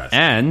legitimately impressed.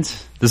 And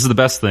this is the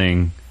best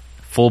thing: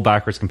 full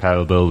backwards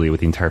compatibility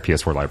with the entire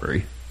PS4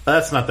 library.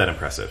 That's not that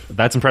impressive.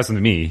 That's impressive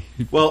to me.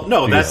 Well,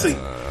 no, they're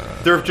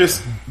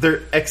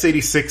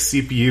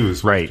x86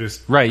 CPUs,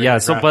 right, yeah.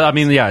 So, but I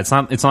mean, it's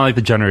not like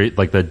the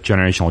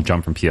generational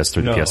jump from PS3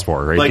 to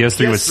PS4, right? Like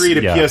PS3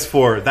 to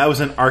PS4, that was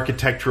an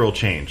architectural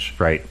change,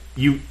 right?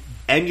 You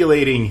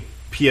emulating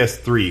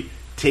PS3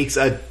 takes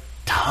a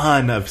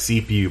ton of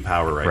CPU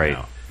power right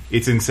now.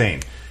 It's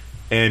insane,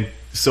 and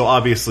so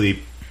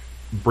obviously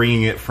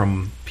bringing it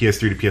from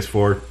PS3 to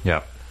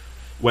PS4,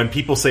 when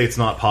people say it's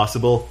not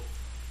possible.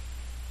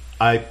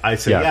 I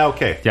say,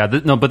 okay. Yeah,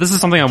 but this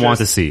is something I want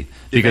to see.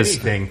 Because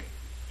if anything,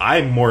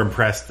 I'm more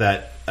impressed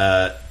that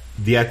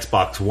the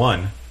Xbox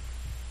One,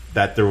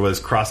 that there was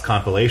cross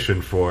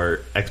compilation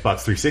for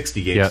Xbox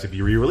 360 games to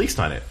be re-released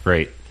on it.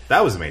 Right.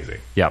 That was amazing.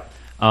 Yeah.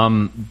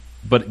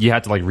 But you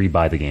had to like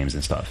rebuy the games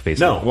and stuff,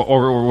 basically. No,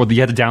 or you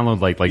had to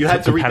download like you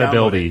had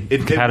compatibility.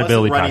 It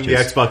wasn't running the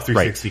Xbox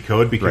 360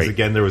 code because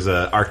again there was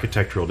an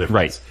architectural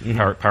difference. Right,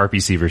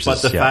 PowerPC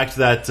versus. But the fact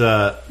that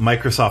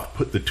Microsoft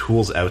put the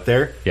tools out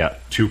there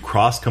to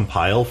cross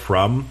compile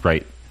from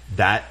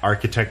that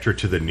architecture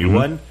to the new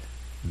one,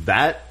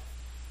 that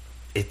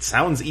it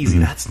sounds easy.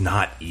 That's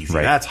not easy.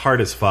 That's hard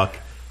as fuck.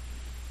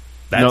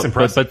 That's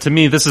impressive. But to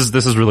me, this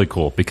is really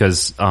cool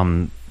because.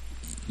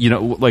 You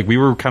know, like we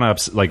were kind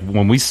of like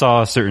when we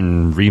saw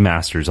certain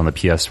remasters on the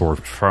PS4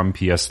 from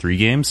PS3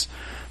 games.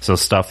 So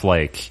stuff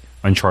like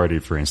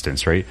Uncharted, for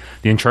instance, right?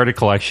 The Uncharted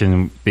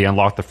collection, they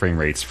unlocked the frame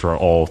rates for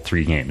all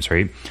 3 games,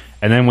 right?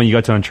 And then when you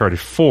got to Uncharted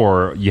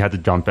 4, you had to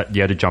jump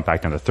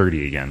back down to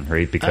 30 again,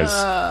 right? Because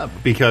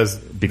they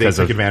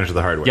took advantage of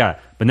the hardware. Yeah,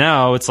 but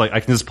now it's like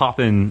I can just pop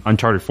in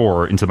Uncharted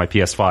 4 into my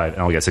PS5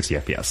 and I'll get 60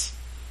 FPS,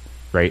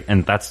 right?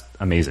 And that's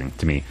amazing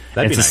to me.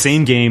 It's the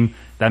same game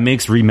that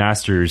makes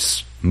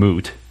remasters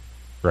moot,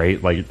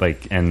 right? Like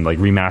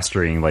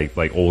remastering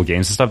like old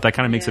games and stuff, that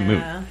kind of makes it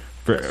moot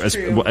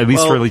at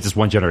least for just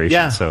one generation.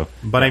 Yeah, so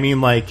but I mean,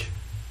 like,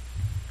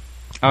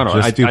 I don't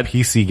know. Just do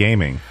PC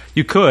gaming.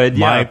 You could.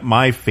 Yeah.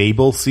 My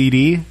Fable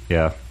CD.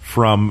 Yeah.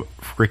 From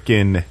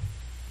frickin'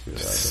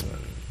 6?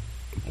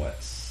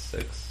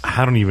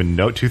 I don't even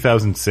know.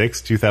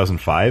 2006,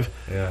 2005.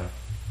 Yeah.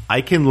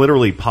 I can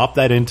literally pop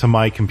that into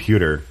my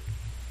computer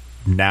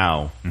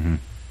now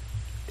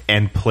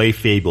and play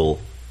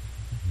Fable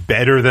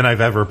better than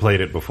I've ever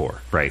played it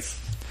before. Right.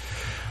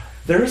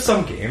 There are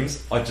some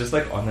games, just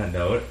like on that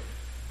note,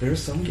 there are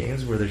some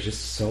games where they're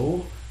just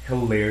so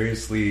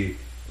hilariously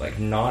like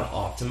not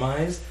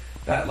optimized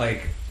that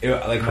like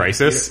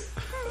Crysis?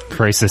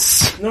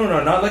 Crysis.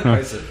 No, not like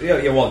Crysis.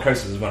 Yeah, well,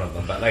 Crysis is one of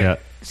them, but like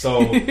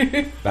so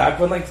back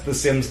when like The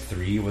Sims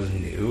 3 was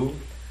new,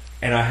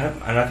 and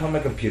I thought my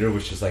computer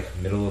was just like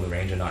middle of the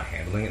range and not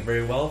handling it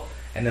very well.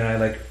 And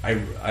then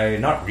I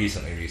not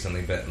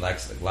recently, but like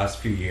last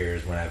few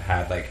years when I've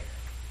had like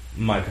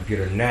my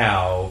computer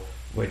now,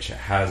 which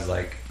has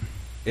like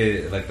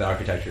the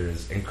architecture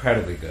is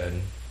incredibly good,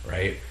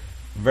 right?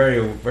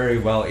 Very, very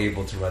well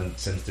able to run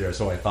Sims 3, or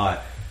so I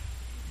thought.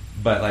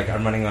 But like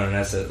I'm running on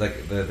an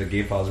like the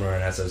game files are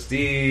on an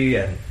SSD,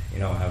 and you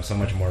know I have so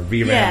much more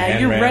VRAM. Yeah,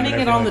 you're RAM running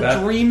it on like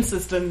the Dream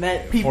system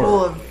that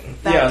people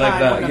of that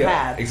time would have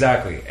had.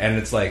 Exactly, and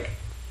it's like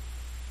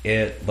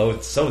it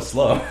loads so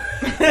slow, and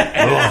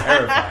it's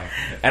terrifying.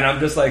 And I'm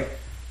just like,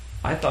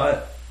 I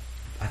thought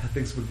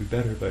things would be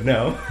better, but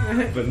no.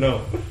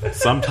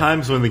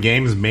 Sometimes when the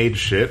game's made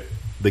shit,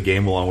 the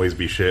game will always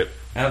be shit.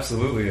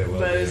 Absolutely, it will.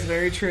 That is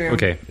very true.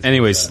 Okay.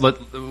 Anyways, so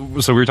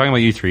we were talking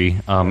about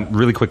E3.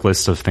 Really quick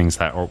list of things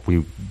that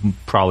we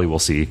probably will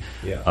see.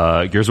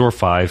 Yeah. Gears of War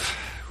 5.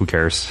 Who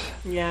cares?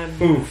 Yeah.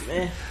 Oof.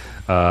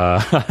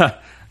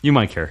 You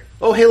might care.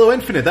 Oh, Halo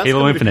Infinite. That's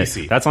Halo Infinite.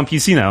 PC. That's on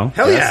PC now.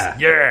 Hell yeah.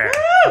 Yeah.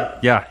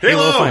 Yeah.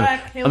 Halo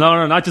Infinite.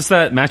 No, not just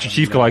that. Master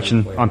Chief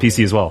Collection on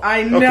PC as well.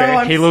 I know. Okay.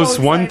 I'm Halos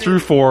so 1 through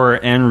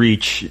 4 and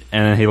Reach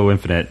and Halo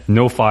Infinite.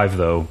 No 5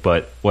 though,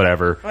 but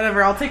whatever.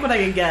 Whatever. I'll take what I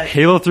can get.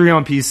 Halo 3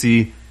 on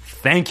PC.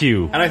 Thank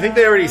you. And I think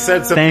they already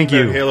said something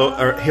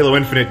about Halo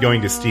Infinite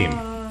going to Steam.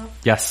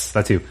 Yes,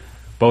 that too.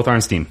 Both are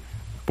on Steam.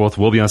 Both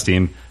will be on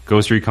Steam.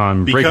 Ghost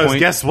Recon Breakpoint. Because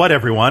guess what,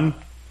 everyone?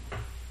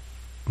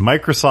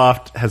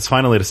 Microsoft has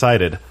finally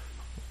decided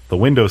the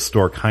Windows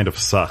Store kind of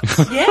sucks.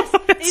 Yes,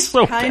 it's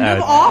so kind bad.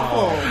 of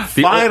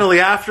awful. Finally,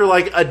 after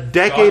like a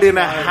decade and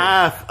a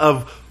half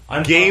of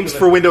games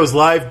for Windows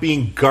Live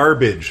being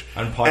garbage,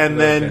 and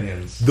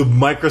then the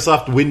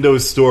Microsoft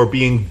Windows Store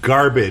being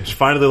garbage,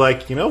 finally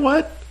like, you know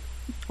what?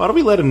 Why don't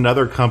we let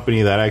another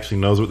company that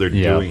actually knows what they're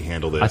doing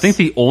handle this? I think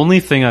the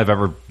only thing I've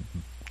ever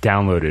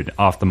downloaded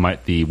off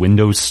the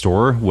Windows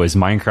Store was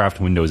Minecraft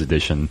Windows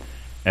Edition.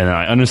 And then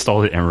I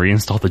uninstalled it and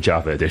reinstalled the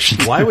Java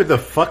edition. Why would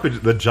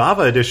the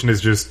Java edition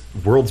is just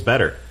worlds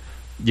better?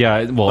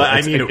 Yeah, well,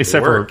 I mean,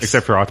 except for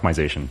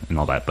optimization and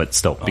all that, but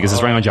still, because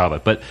it's running on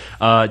Java. But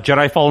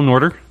Jedi Fallen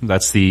Order,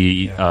 that's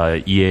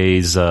the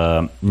EA's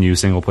new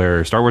single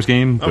player Star Wars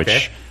game,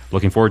 which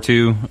looking forward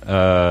to.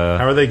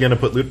 How are they going to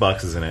put loot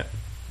boxes in it?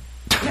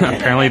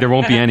 Apparently, there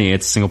won't be any.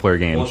 It's a single player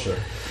game. Bullshit.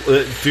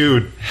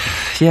 Dude.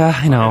 Yeah,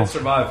 I know.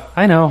 Survive.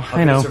 I know.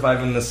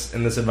 Survive in this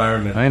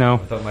environment. I know.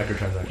 Without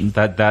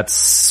microtransactions. That's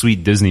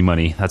sweet Disney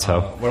money. That's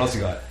how. What else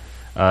you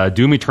got?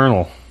 Doom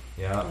Eternal.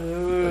 Yeah.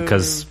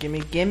 Because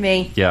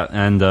gimme. Yeah,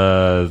 and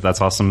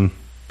that's awesome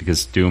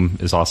because Doom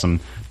is awesome.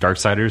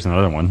 Darksiders,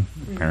 another one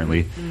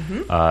apparently.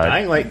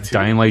 Dying Light 2.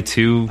 Dying Light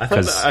 2.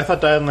 I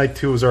thought Dying Light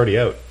 2 was already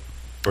out.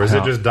 Or is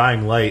it just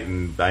Dying Light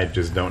and I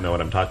just don't know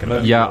what I'm talking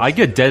about? Yeah, I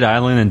get Dead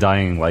Island and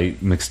Dying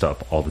Light mixed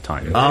up all the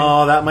time.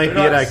 Oh, that might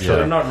be it, actually.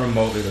 They're not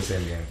remotely the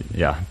same game.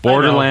 Yeah.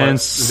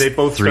 Borderlands. They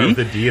both 3? start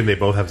with a D and they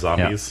both have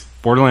zombies.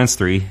 Borderlands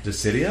 3.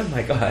 Dissidia?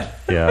 My God.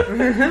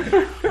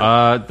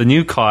 Yeah. The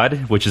new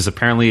COD, which is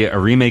apparently a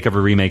remake of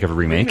a remake of a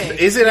remake.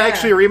 Is it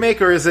actually a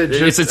remake, or is it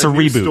just it's a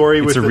reboot? Story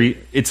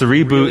it's a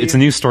reboot. Really? It's a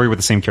new story with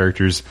the same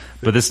characters,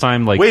 but this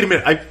time, like... Wait a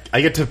minute,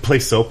 I get to play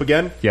Soap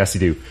again? Yes,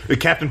 you do.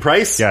 Captain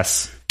Price?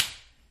 Yes.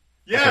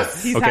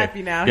 Yes! He's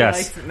happy now. Yes.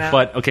 He likes it now.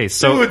 But, okay,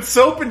 so... Dude,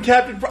 Soap and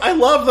Captain Price, I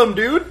love them,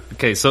 dude!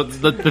 Okay, so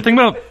the thing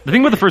about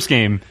the first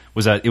game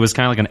was that it was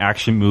kind of like an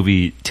action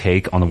movie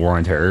take on the War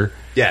on Terror.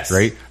 Yes.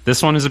 Right?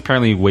 This one is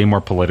apparently way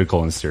more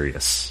political and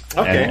serious.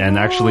 Okay. And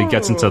actually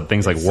gets into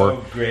things like war.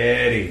 So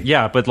gritty.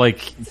 Yeah, but like,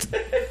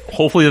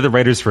 hopefully they're the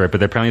writers for it,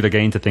 but apparently they're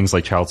getting into things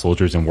like child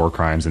soldiers and war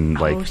crimes and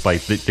like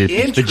the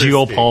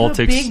geopolitics.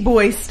 The big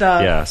boy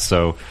stuff. Yeah,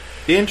 so...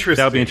 Interesting.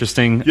 That'll be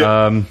interesting.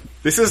 Yeah.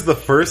 This is the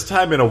first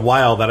time in a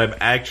while that I'm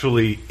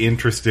actually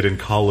interested in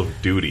Call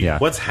of Duty. Yeah.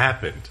 What's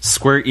happened?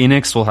 Square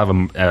Enix will have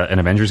an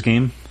Avengers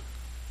game.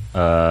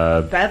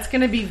 That's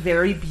going to be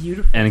very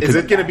beautiful. And is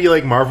it going to be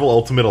like Marvel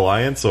Ultimate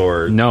Alliance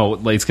or no?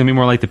 Like, it's going to be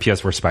more like the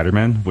PS4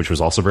 Spider-Man, which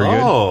was also very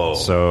good.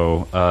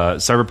 So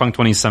Cyberpunk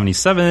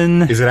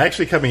 2077. Is it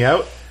actually coming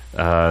out?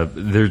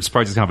 There's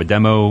probably just kind of a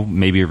demo,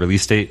 maybe a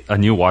release date, a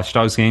new Watch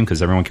Dogs game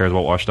because everyone cares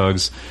about Watch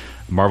Dogs.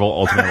 Marvel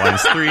Ultimate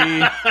Alliance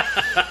 3.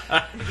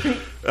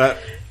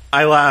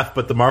 I laugh,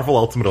 but the Marvel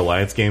Ultimate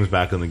Alliance games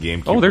back on the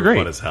GameCube they're great.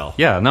 Fun as hell.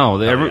 Yeah, no,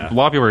 a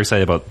lot of people are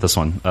excited about this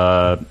one.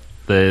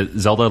 The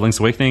Zelda Link's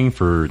Awakening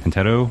for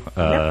Nintendo,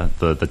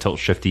 the tilt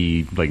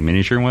shifty like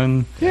miniature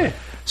one. Yeah.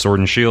 Sword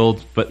and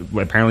Shield, but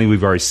apparently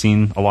we've already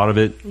seen a lot of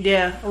it.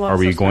 Yeah, a lot Are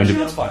of we stuff. going to?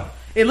 That's fun.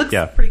 It looks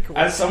pretty cool.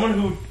 As someone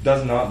who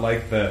does not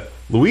like the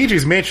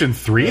Luigi's Mansion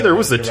 3, there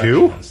was a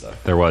 2?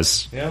 There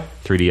was. Yeah.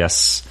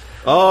 3DS.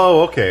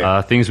 Oh,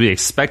 okay. Things we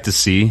expect to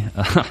see.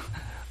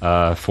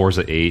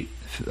 Forza 8.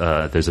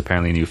 There's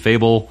apparently a new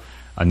Fable.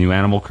 A new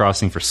Animal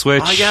Crossing for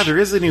Switch. Oh, yeah, there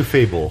is a new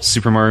Fable.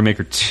 Super Mario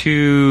Maker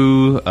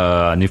 2.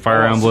 New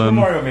Fire Emblem. Super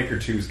Mario Maker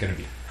 2 is going to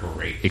be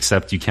great.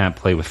 Except you can't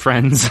play with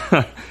friends.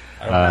 I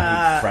don't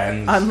have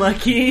friends.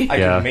 Unlucky. I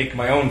can make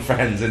my own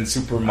friends in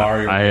Super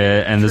Mario.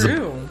 And there's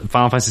a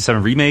Final Fantasy VII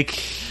Remake.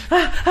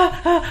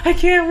 I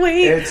can't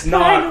wait. It's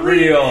not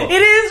real. It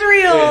is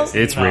real.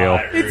 It's real.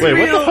 It's Wait,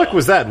 real. what the fuck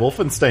was that?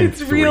 Wolfenstein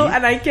It's real,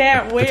 and I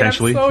can't wait.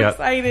 Potentially, I'm so yeah.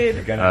 excited.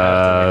 You're gonna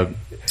have to wait.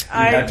 You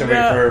have to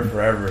wait for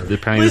forever.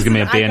 Apparently there's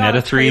going to be a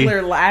Bayonetta 3.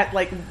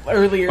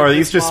 Earlier Are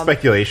these just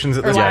speculations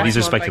at this Yeah, point? these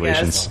are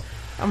speculations.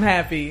 I'm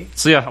happy.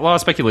 So yeah, a lot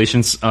of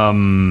speculations.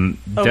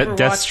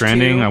 Death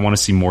Stranding, 2. I want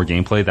to see more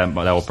gameplay. That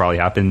will probably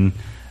happen.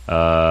 Speaking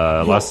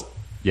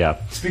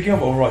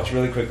of Overwatch,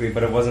 really quickly,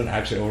 but it wasn't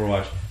actually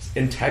Overwatch.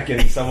 In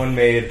Tekken, someone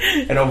made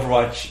an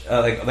Overwatch,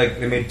 like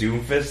they made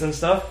Doomfist and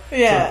stuff.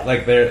 Yeah, so,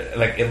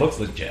 it looks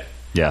legit.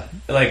 Yeah,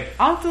 like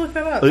I'll have to look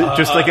that up.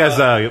 Just like as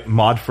a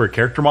mod for a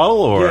character model,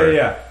 or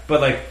yeah.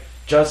 But like,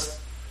 just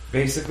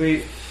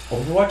basically,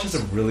 Overwatch is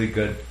a really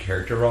good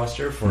character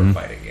roster for a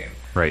fighting game,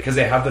 right? Because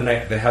they have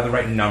the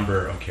right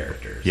number of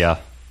characters. Yeah.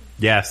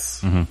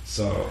 Yes. Mm-hmm.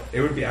 So it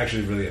would be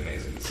actually really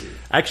amazing to see.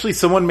 Actually,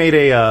 someone made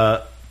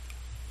a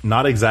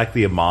not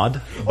exactly a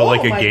mod, but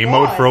like a game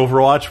God. mode for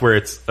Overwatch where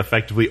it's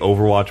effectively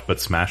Overwatch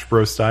but Smash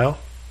Bros style.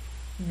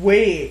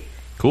 Wait.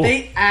 Cool.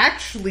 They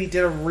actually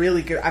did a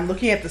really good... I'm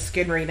looking at the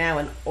skin right now,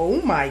 and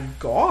oh my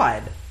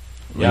god.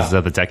 Yeah. Is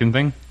that the Tekken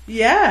thing?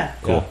 Yeah.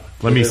 Cool. Yeah.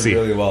 Let me see.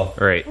 really well.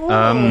 All right.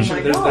 Oh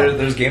my God.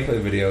 There's gameplay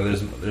video.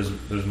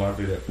 There's more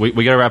video. We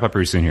got to wrap up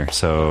pretty soon here.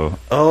 So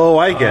Oh,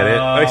 I get it.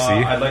 I see.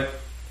 I'd like.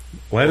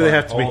 Why do they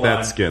have to make hold that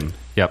on. skin?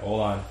 yep.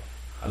 Hold on.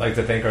 I'd like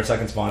to thank our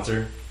second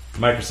sponsor,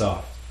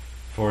 Microsoft,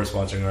 for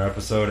sponsoring our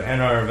episode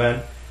and our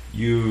event.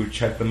 You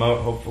check them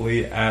out,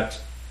 hopefully, at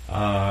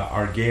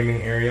our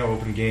gaming area,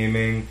 Open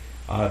Gaming.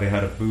 They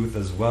had a booth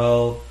as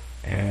well,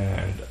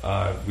 and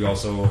we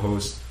also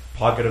host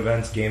pocket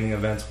events, gaming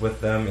events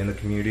with them in the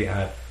community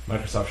at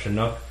Microsoft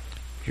Chinook.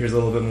 Here's a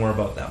little bit more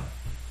about them.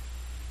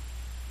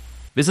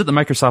 Visit the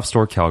Microsoft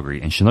Store Calgary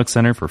and Chinook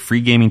Center for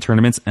free gaming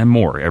tournaments and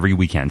more every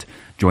weekend.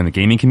 Join the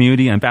gaming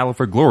community and battle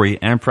for glory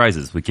and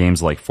prizes with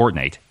games like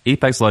Fortnite,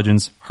 Apex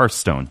Legends,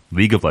 Hearthstone,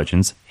 League of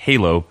Legends,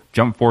 Halo,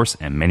 Jump Force,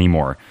 and many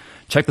more.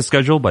 Check the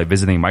schedule by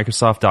visiting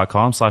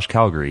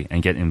Microsoft.com/Calgary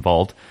and get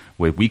involved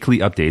with weekly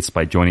updates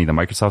by joining the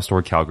Microsoft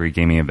Store Calgary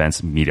Gaming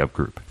Events Meetup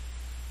Group.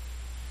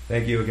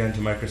 Thank you again to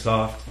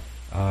Microsoft.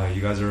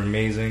 You guys are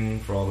amazing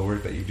for all the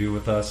work that you do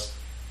with us.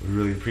 We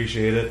really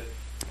appreciate it,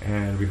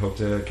 and we hope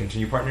to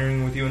continue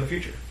partnering with you in the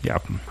future. Yeah.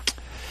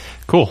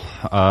 Cool.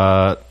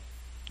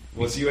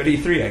 We'll see you at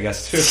E3, I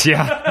guess, too.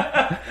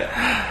 Yeah.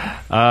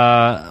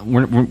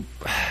 We're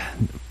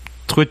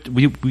Twitch.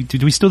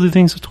 Do we still do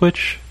things with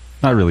Twitch?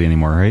 Not really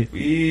anymore, right?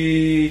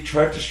 We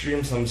tried to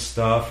stream some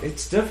stuff.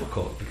 It's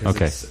difficult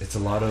because it's a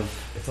lot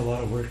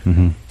of work.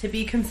 Mm-hmm. To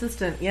be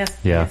consistent, yes.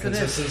 Yeah. Yes, it is.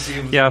 Consistency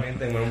was the main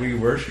thing. When we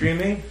were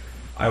streaming,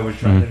 I was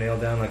trying to nail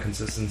down like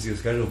consistency of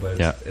schedule, but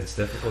it's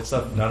difficult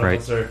stuff. None of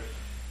us are,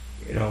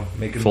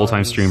 making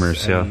full-time buttons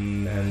streamers.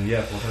 and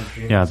Yeah, full-time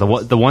stream. Yeah,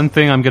 the one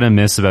thing I'm gonna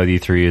miss about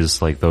E3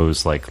 is like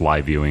those like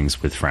live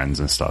viewings with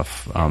friends and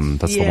stuff.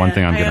 That's the one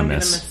thing I'm gonna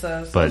miss.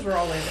 Those. But Those were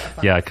always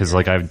fun. yeah, because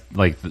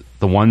like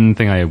the one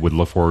thing I would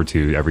look forward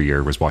to every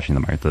year was watching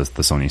the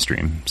Sony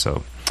stream.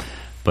 So,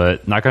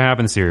 but not gonna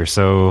happen this year.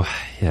 So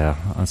yeah,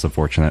 that's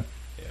unfortunate.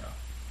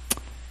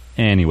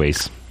 Yeah.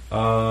 Anyways,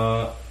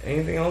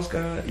 anything else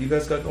you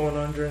guys got going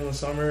on during the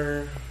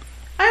summer?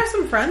 I have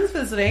some friends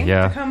visiting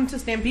to come to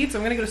Stampede, so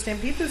I'm going to go to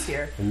Stampede this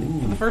year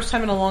for the first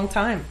time in a long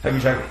time.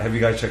 Have you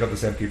guys checked out the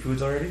Stampede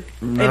foods already? It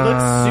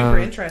looks super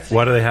interesting.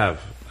 What do they have?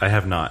 I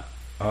have not.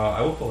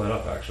 I will pull that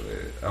up, actually.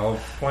 I'll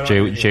point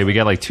Jay, we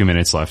got like 2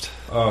 minutes left.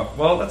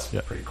 Well, that's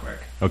pretty quick.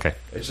 Okay.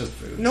 It's just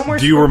food. No more.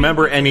 Do you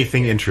remember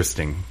anything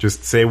interesting?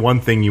 Just say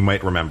one thing you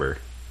might remember.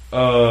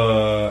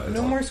 No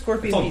more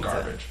scorpion it's all pizza.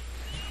 Garbage.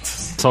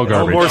 It's all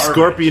garbage. No more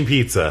scorpion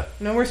pizza.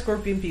 No more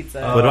scorpion pizza.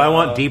 But do I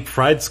want deep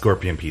fried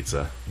scorpion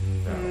pizza?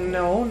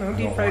 No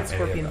deep fried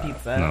scorpion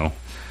pizza. No.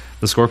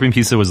 The scorpion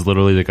pizza was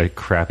literally like a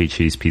crappy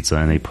cheese pizza,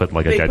 and they put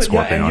like a dead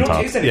scorpion on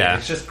top. Yeah,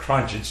 it's just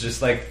crunch. It's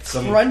just like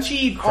some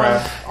crunchy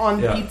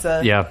on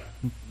pizza. Yeah.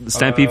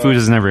 Stampede food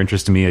has never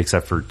interested me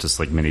except for just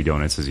like mini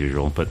donuts as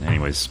usual. But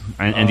anyways,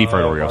 and deep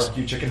fried Oreos.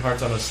 Barbecue chicken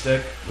hearts on a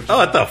stick.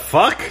 What the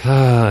fuck?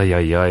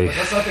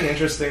 That's nothing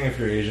interesting if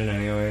you're Asian,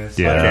 anyways.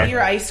 Yeah.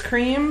 Your ice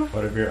cream.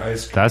 Whatever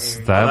ice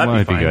cream. That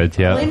might be good.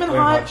 Yeah. Flamin'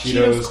 hot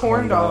Cheetos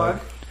corn dog.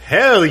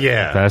 Hell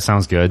yeah. That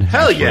sounds good.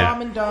 Hell yeah.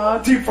 Ramen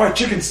dog. Deep fried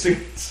chicken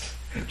skins.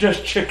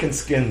 Just chicken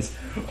skins.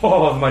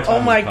 Oh my time.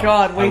 Oh my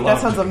god! Wait, that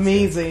sounds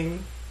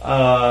amazing.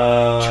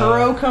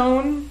 Churro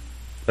cone.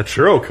 A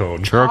churro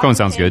cone. Churro cone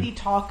sounds good. Cotton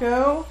candy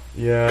taco.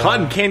 Yeah.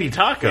 Cotton candy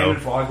taco.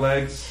 And frog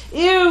legs.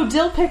 Ew,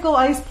 dill pickle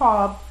ice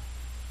pop.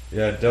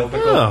 Yeah, dill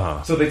pickle.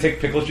 Oh. So they take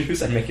pickle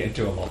juice and make it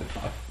into a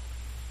lollipop.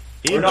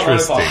 Interesting. Or not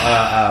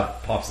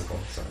lollipop, popsicle.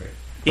 Sorry.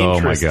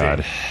 Oh my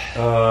god.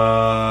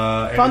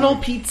 Funnel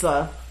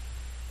pizza.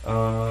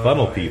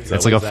 Funnel pizza.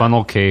 It's like a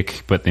funnel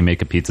cake, but they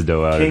make a pizza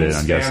dough out of it,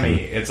 I'm guessing.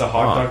 It's a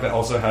hot dog that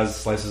also has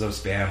slices of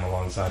Spam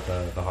alongside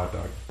the hot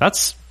dog.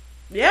 That's...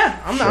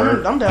 Yeah, I'm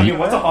down. I mean,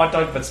 what's a hot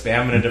dog but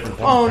Spam in a different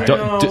form? Oh right?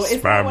 no,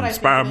 it's not what I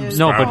think it is.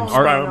 No, but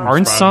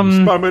aren't some...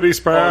 Spammity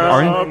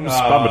spam.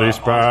 Spammity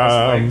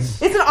spam.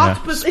 It's an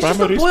octopus. It's just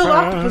a boiled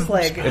octopus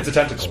leg. It's a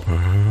tentacle.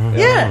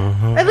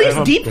 Yeah, at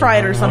least deep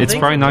fried or something. It's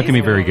probably not going to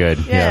be very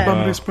good.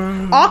 Yeah.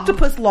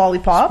 Octopus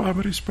lollipop.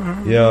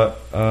 Yeah.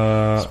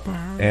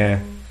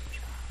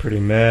 Pretty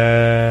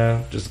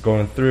meh. Just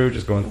going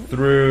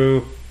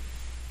through.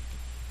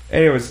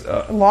 Anyways,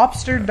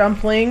 lobster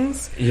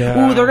dumplings.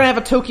 Yeah. Ooh, they're gonna have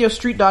a Tokyo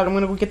street dog. I'm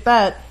gonna go get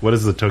that. What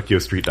is the Tokyo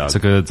street dog?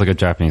 It's like a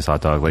Japanese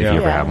hot dog. Like if you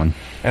ever have one.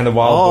 And the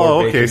wild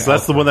boar okay. bacon So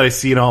that's the one that I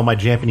see in all my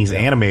Japanese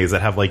animes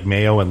that have like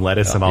mayo and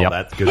lettuce and all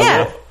that good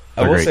stuff.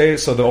 I will say,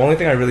 so the only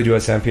thing I really do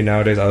at Stampede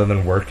nowadays, other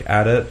than work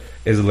at it,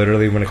 is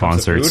literally when it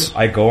comes to food.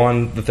 I go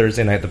on the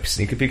Thursday night, the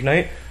sneak peek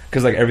night,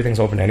 because like everything's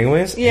open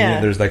anyways. Yeah.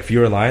 And there's like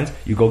fewer lines.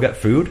 You go get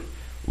food,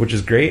 which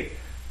is great.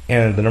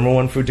 And the number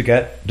one food to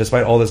get,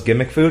 despite all this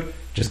gimmick food,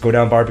 just go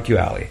down Barbecue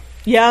Alley.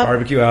 Yeah.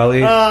 Barbecue Alley.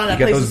 You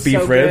get those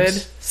beef ribs.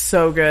 Good.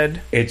 So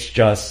good. It's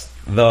just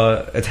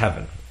it's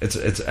heaven.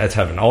 It's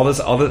heaven. All this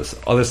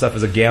other stuff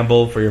is a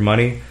gamble for your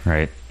money.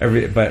 Right.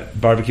 But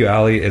Barbecue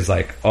Alley is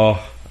like,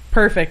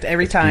 perfect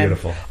every time.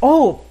 Beautiful.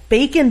 Oh,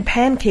 bacon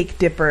pancake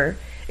dipper.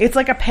 It's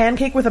like a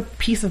pancake with a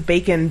piece of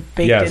bacon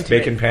baked into it. Yes,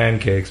 bacon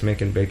pancakes,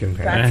 making bacon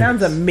pancakes. That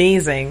sounds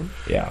amazing.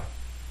 Yeah.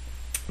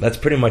 That's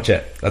pretty much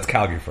it. That's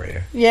Calgary for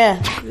you. Yeah.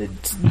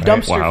 It's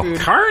dumpster food.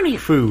 Carny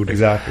food.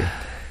 Exactly.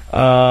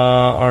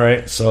 All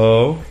right,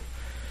 so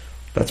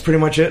that's pretty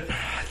much it.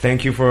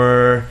 Thank you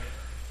for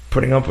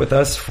putting up with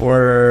us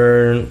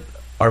for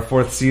our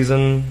 4th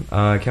season.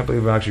 I can't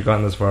believe we've actually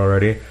gotten this far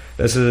already.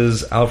 This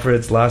is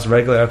Alfred's last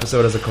regular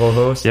episode as a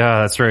co-host.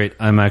 Yeah, that's right.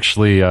 I'm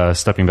actually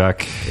stepping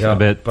back a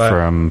bit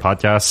from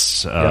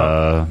podcasts.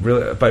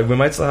 Really, but we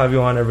might still have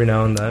you on every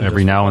now and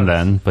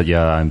then. But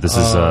yeah, this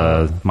is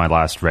my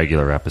last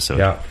regular episode.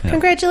 Yeah.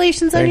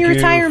 Congratulations on your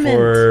retirement. Thank you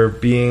for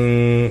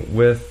being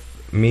with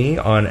me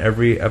on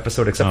every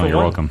episode except for you're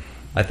one. welcome.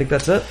 I think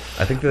that's it.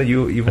 I think that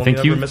you've only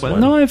ever missed one.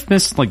 No, I've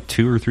missed like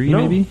 2 or 3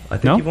 maybe. I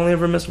think you've only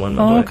ever missed one.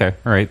 Oh, okay.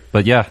 All right.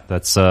 But yeah,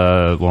 that's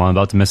I'm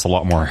about to miss a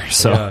lot more.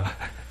 So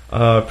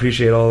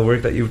appreciate all the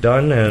work that you've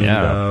done, and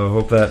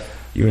hope that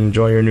you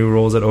enjoy your new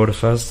roles at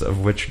Odafest,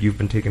 of which you've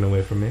been taken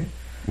away from me.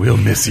 We'll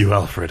miss you,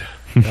 Alfred.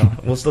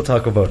 We'll still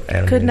talk about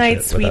anime. Good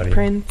night, sweet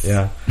prince.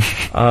 Yeah.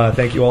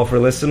 Thank you all for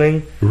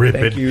listening. Rip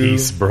in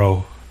peace,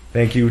 bro.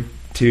 Thank you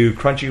to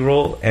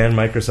Crunchyroll and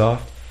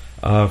Microsoft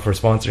for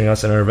sponsoring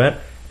us in our event.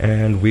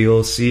 And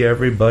we'll see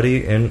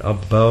everybody in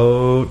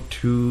about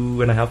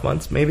 2.5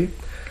 months, maybe.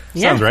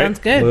 Yeah, sounds right. Sounds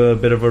good. A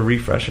bit of a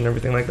refresh and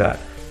everything like that.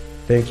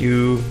 Thank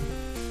you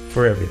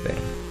for everything.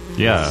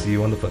 Yeah. See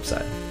you on the flip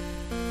side.